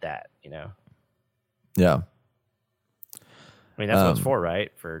deal with that? You know? Yeah. I mean, that's what it's for,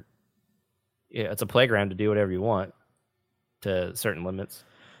 right? For it's a playground to do whatever you want to certain limits.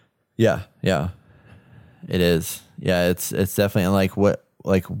 Yeah, it is. Yeah, it's definitely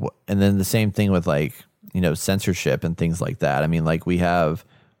and then the same thing with like, you know, censorship and things like that. I mean, like we have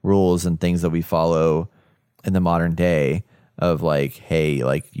rules and things that we follow in the modern day of like, hey,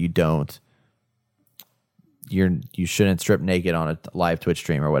 like you shouldn't strip naked on a live Twitch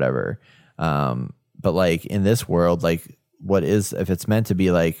stream or whatever. But like in this world, like what is, if it's meant to be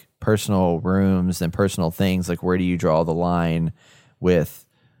like personal rooms and personal things, like where do you draw the line with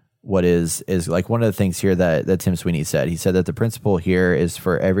what is like one of the things here that Tim Sweeney said? He said that the principle here is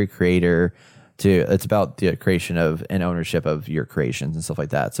for every creator it's about the creation of and ownership of your creations and stuff like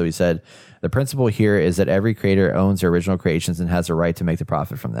that. So he said, the principle here is that every creator owns their original creations and has a right to make the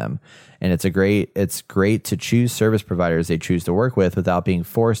profit from them. And it's great to choose service providers they choose to work with without being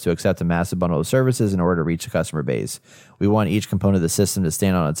forced to accept a massive bundle of services in order to reach the customer base. We want each component of the system to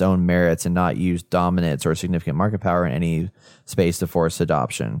stand on its own merits and not use dominance or significant market power in any space to force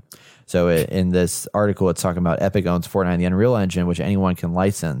adoption. So in this article, it's talking about Epic owns Fortnite, the Unreal Engine, which anyone can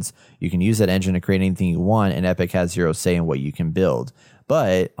license. You can use that engine to create anything you want, and Epic has zero say in what you can build.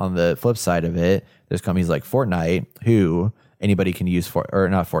 But on the flip side of it, there's companies like Fortnite who anybody can use or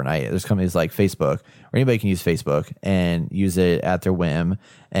not Fortnite. There's companies like Facebook, or anybody can use Facebook and use it at their whim,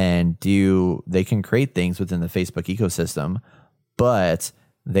 and they can create things within the Facebook ecosystem, but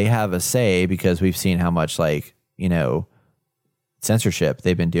they have a say because we've seen how much censorship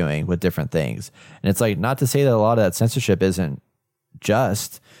they've been doing with different things. And it's like, not to say that a lot of that censorship isn't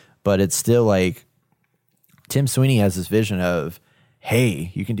just, but it's still like Tim Sweeney has this vision of,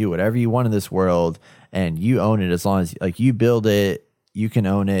 hey, you can do whatever you want in this world and you own it as long as like you build it, you can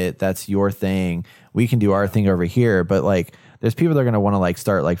own it. That's your thing. We can do our thing over here. But like, there's people that are going to want to like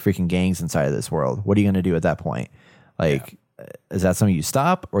start like freaking gangs inside of this world. What are you going to do at that point? Like, is that something you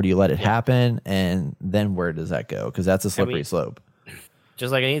stop, or do you let it happen? And then where does that go? Because that's a slippery slope.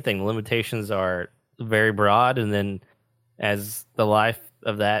 Just like anything, the limitations are very broad. And then as the life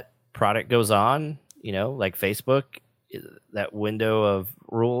of that product goes on, like Facebook, that window of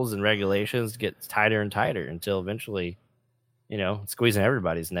rules and regulations gets tighter and tighter until eventually, it's squeezing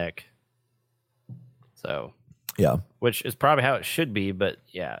everybody's neck. So, yeah, which is probably how it should be. But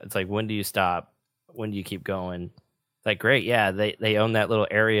yeah, it's like, when do you stop? When do you keep going? It's like, great. Yeah. They own that little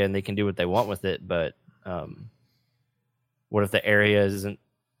area and they can do what they want with it. But, what if the area is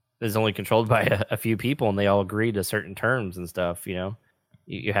only controlled by a few people and they all agree to certain terms and stuff?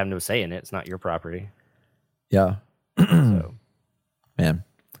 You have no say in it. It's not your property. Yeah. So, man,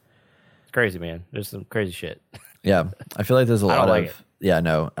 it's crazy, man. There's some crazy shit. Yeah, I feel like there's a lot like of. Yeah,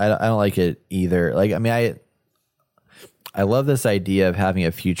 no, I don't like it either. Like, I mean, I love this idea of having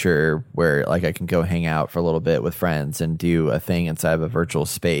a future where like I can go hang out for a little bit with friends and do a thing inside of a virtual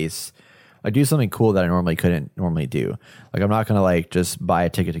space. Like, do something cool that I couldn't normally do. Like, I'm not gonna like just buy a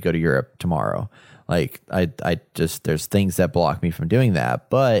ticket to go to Europe tomorrow. Like, I just, there's things that block me from doing that.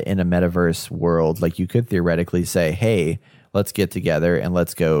 But in a metaverse world, like, you could theoretically say, hey, let's get together and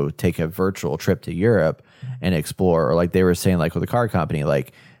let's go take a virtual trip to Europe and explore. Or like they were saying, like with a car company,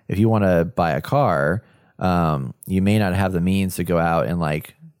 like if you want to buy a car, you may not have the means to go out and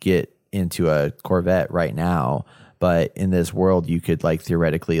like get into a Corvette right now. But in this world, you could like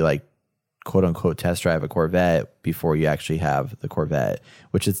theoretically like quote unquote test drive a Corvette before you actually have the Corvette,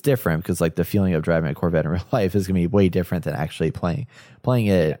 which is different because like the feeling of driving a Corvette in real life is going to be way different than actually playing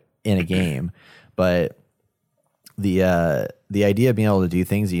it in a game. But the idea of being able to do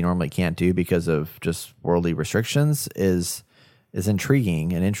things that you normally can't do because of just worldly restrictions is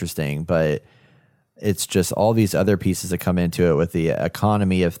intriguing and interesting. But it's just all these other pieces that come into it with the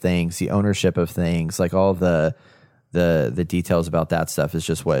economy of things, the ownership of things, like all the details about that stuff is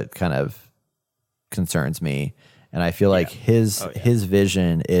just what kind of concerns me. And I feel like his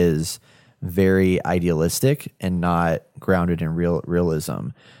vision is very idealistic and not grounded in realism.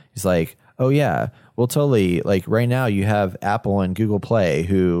 He's like, oh yeah, well totally, like right now you have Apple and Google Play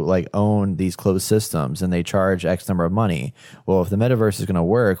who like own these closed systems and they charge X number of money. Well, if the metaverse is going to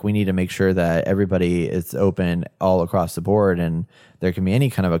work, we need to make sure that everybody is open all across the board and there can be any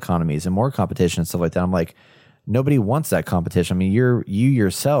kind of economies and more competition and stuff like that. I'm like, nobody wants that competition. I mean, you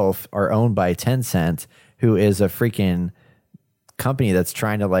yourself are owned by Tencent, who is a freaking company that's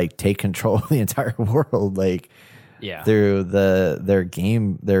trying to like take control of the entire world, like through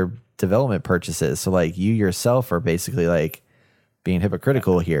their development purchases. So like you yourself are basically like being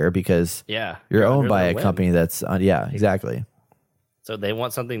hypocritical here because you're owned by a company that's exactly. So they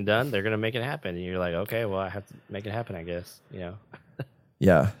want something done, they're gonna make it happen, and you're like, okay, well I have to make it happen, I guess.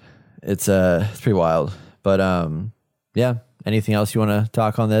 Yeah, it's pretty wild. But anything else you want to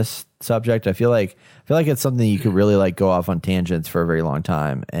talk on this subject? I feel like it's something you could really like go off on tangents for a very long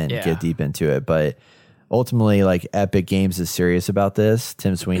time and get deep into it. But ultimately, like Epic Games is serious about this.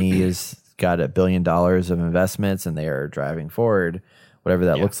 Tim Sweeney has got $1 billion of investments, and they are driving forward. Whatever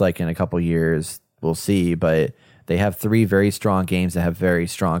that looks like in a couple years, we'll see. But they have 3 very strong games that have very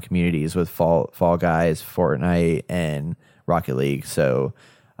strong communities with Fall Guys, Fortnite, and Rocket League. So.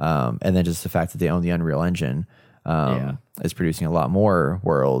 And then just the fact that they own the Unreal Engine is producing a lot more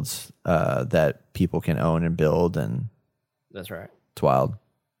worlds that people can own and build. And that's right. It's wild.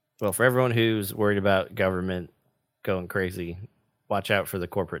 Well, for everyone who's worried about government going crazy, watch out for the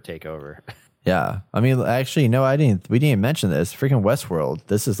corporate takeover. Yeah. I mean, actually, no, we didn't even mention this. Freaking Westworld.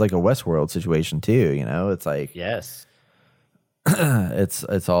 This is like a Westworld situation too. It's like, yes.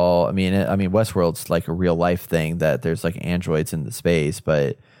 it's all, I mean, Westworld's like a real life thing that there's like androids in the space,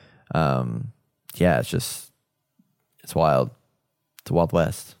 but it's wild. It's a Wild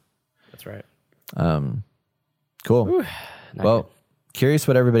West. That's right. Cool. Whew, well, curious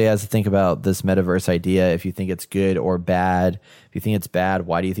what everybody has to think about this metaverse idea. If you think it's good or bad, if you think it's bad,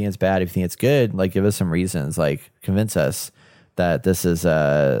 why do you think it's bad? If you think it's good, like give us some reasons, like convince us that this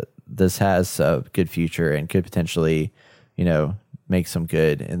has a good future and could potentially make some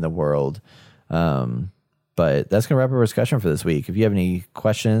good in the world. But that's going to wrap up our discussion for this week. If you have any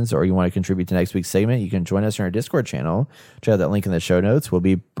questions or you want to contribute to next week's segment, you can join us in our Discord channel. Check out that link in the show notes. We'll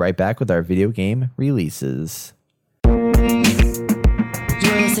be right back with our video game releases. You're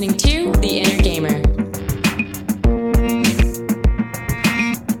listening to The Inner Gamer.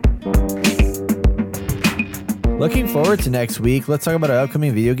 Looking forward to next week. Let's talk about our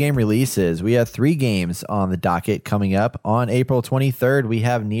upcoming video game releases. We have 3 games on the docket coming up. On April 23rd, we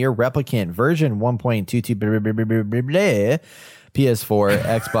have Nier Replicant version 1.22 PS4,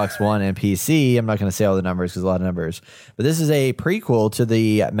 Xbox One, and PC. I'm not going to say all the numbers because a lot of numbers. But this is a prequel to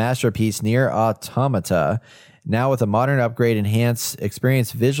the masterpiece Nier Automata. Now with a modern upgrade, enhanced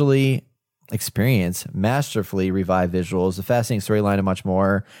experience, masterfully revived visuals, a fascinating storyline, and much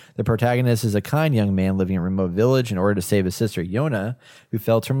more. The protagonist is a kind young man living in a remote village. In order to save his sister Yona, who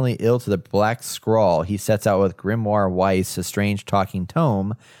fell terminally ill to the Black Scrawl, he sets out with Grimoire Weiss, a strange talking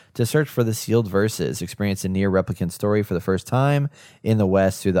tome, to search for the sealed verses. Experience a Nier Replicant story for the first time in the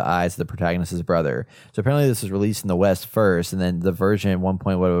West through the eyes of the protagonist's brother. So apparently this was released in the West first, and then the version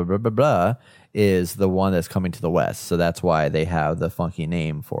 1.blah is the one that's coming to the West. So that's why they have the funky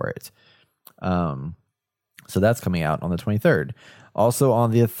name for it. So that's coming out on the 23rd. Also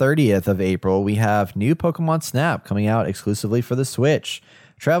on the 30th of April, we have new Pokemon Snap coming out exclusively for the Switch.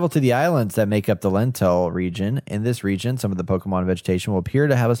 Travel to the islands that make up the Lental region. In this region, some of the Pokemon vegetation will appear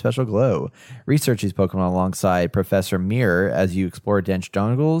to have a special glow. Research these Pokemon alongside Professor Mirror as you explore dense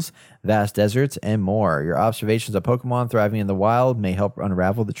jungles, vast deserts, and more. Your observations of Pokemon thriving in the wild may help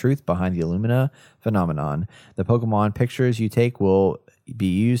unravel the truth behind the Illumina phenomenon. The Pokemon pictures you take will be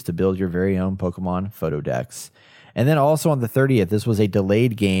used to build your very own Pokemon photo decks. And then also on the 30th, this was a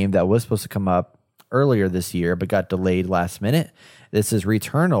delayed game that was supposed to come up earlier this year, but got delayed last minute. This is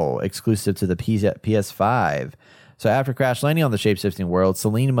Returnal, exclusive to the PS5. So after crash landing on the shape-shifting world,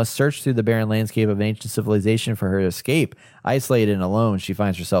 Celine must search through the barren landscape of ancient civilization for her escape. Isolated and alone, she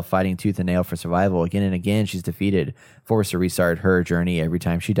finds herself fighting tooth and nail for survival. Again and again, she's defeated, forced to restart her journey every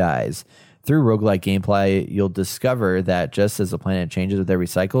time she dies. Through roguelike gameplay, you'll discover that just as the planet changes with every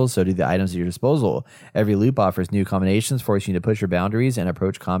cycle, so do the items at your disposal. Every loop offers new combinations, forcing you to push your boundaries and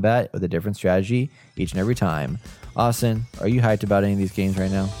approach combat with a different strategy each and every time. Austin, are you hyped about any of these games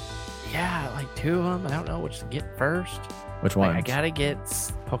right now? Yeah, like 2 of them. I don't know which to get first. Which one? I gotta get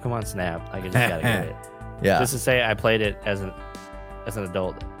Pokemon Snap. I just gotta get it. Yeah. Just to say, I played it as an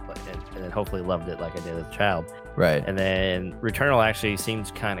adult, and then hopefully loved it like I did as a child. Right. And then Returnal actually seems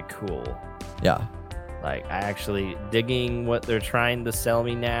kind of cool. Yeah. Like, I actually digging what they're trying to sell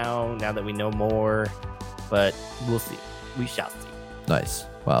me now that we know more. But we'll see. We shall see. Nice.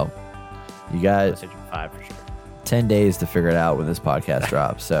 Well, you got PlayStation 5 for sure. 10 days to figure it out when this podcast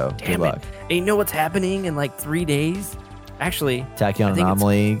drops. So good luck. And you know what's happening in like 3 days? Actually, Tachyon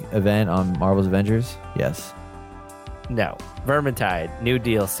Anomaly event on Marvel's Avengers? Yes. No. Vermintide, new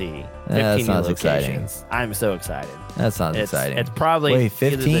DLC. 15 that new sounds locations. exciting. I'm so excited. That sounds exciting. It's probably Wait,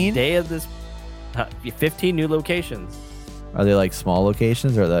 either 15? the day of this. 15 new locations. Are they like small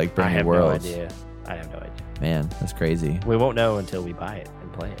locations or are they like brand new worlds? I have no idea. Man, that's crazy. We won't know until we buy it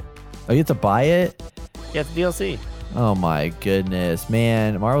and play it. Oh, you have to buy it? Yeah, it's DLC. Oh my goodness,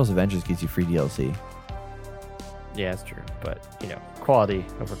 man! Marvel's Avengers gives you free DLC. Yeah, it's true, but quality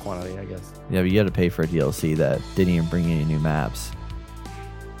over quantity, I guess. Yeah, but you had to pay for a DLC that didn't even bring any new maps.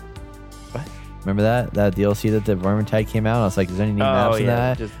 What? Remember that DLC that the Vermintide came out? I was like, "Is there any new maps in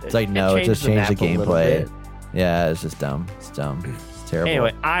that?" It's like, no, it just changed the gameplay. Yeah, it's just dumb. It's dumb. It's terrible.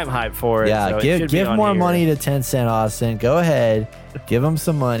 Anyway, I'm hyped for it. Yeah, so give more money to Tencent, Austin. Go ahead, give them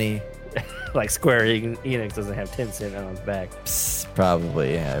some money. Like Square Enix doesn't have Tencent on its back. Psst,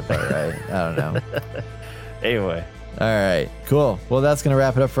 probably, yeah, but right. I don't know. Anyway. All right, cool. Well, that's going to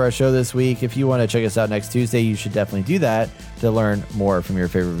wrap it up for our show this week. If you want to check us out next Tuesday, you should definitely do that to learn more from your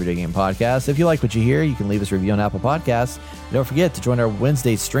favorite video game podcast. If you like what you hear, you can leave us a review on Apple Podcasts. And don't forget to join our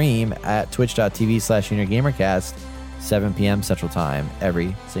Wednesday stream at twitch.tv/juniorgamercast, 7 p.m. Central Time,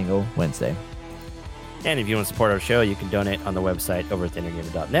 every single Wednesday. And if you want to support our show, you can donate on the website over at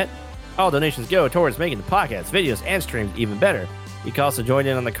theinnergamer.net. All donations go towards making the podcast, videos, and streams even better. You can also join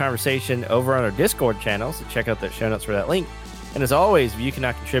in on the conversation over on our Discord channel, so check out the show notes for that link. And as always, if you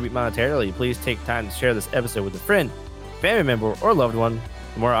cannot contribute monetarily, please take time to share this episode with a friend, family member, or loved one.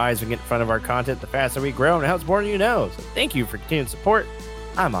 The more eyes we get in front of our content, the faster we grow and how it's more than you know. So thank you for continued support.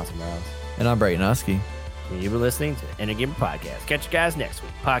 I'm Austin Morales. And I'm Brayton Husky. And you've been listening to the Inner Gamer Podcast. Catch you guys next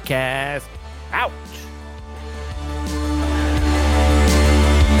week. Podcast out.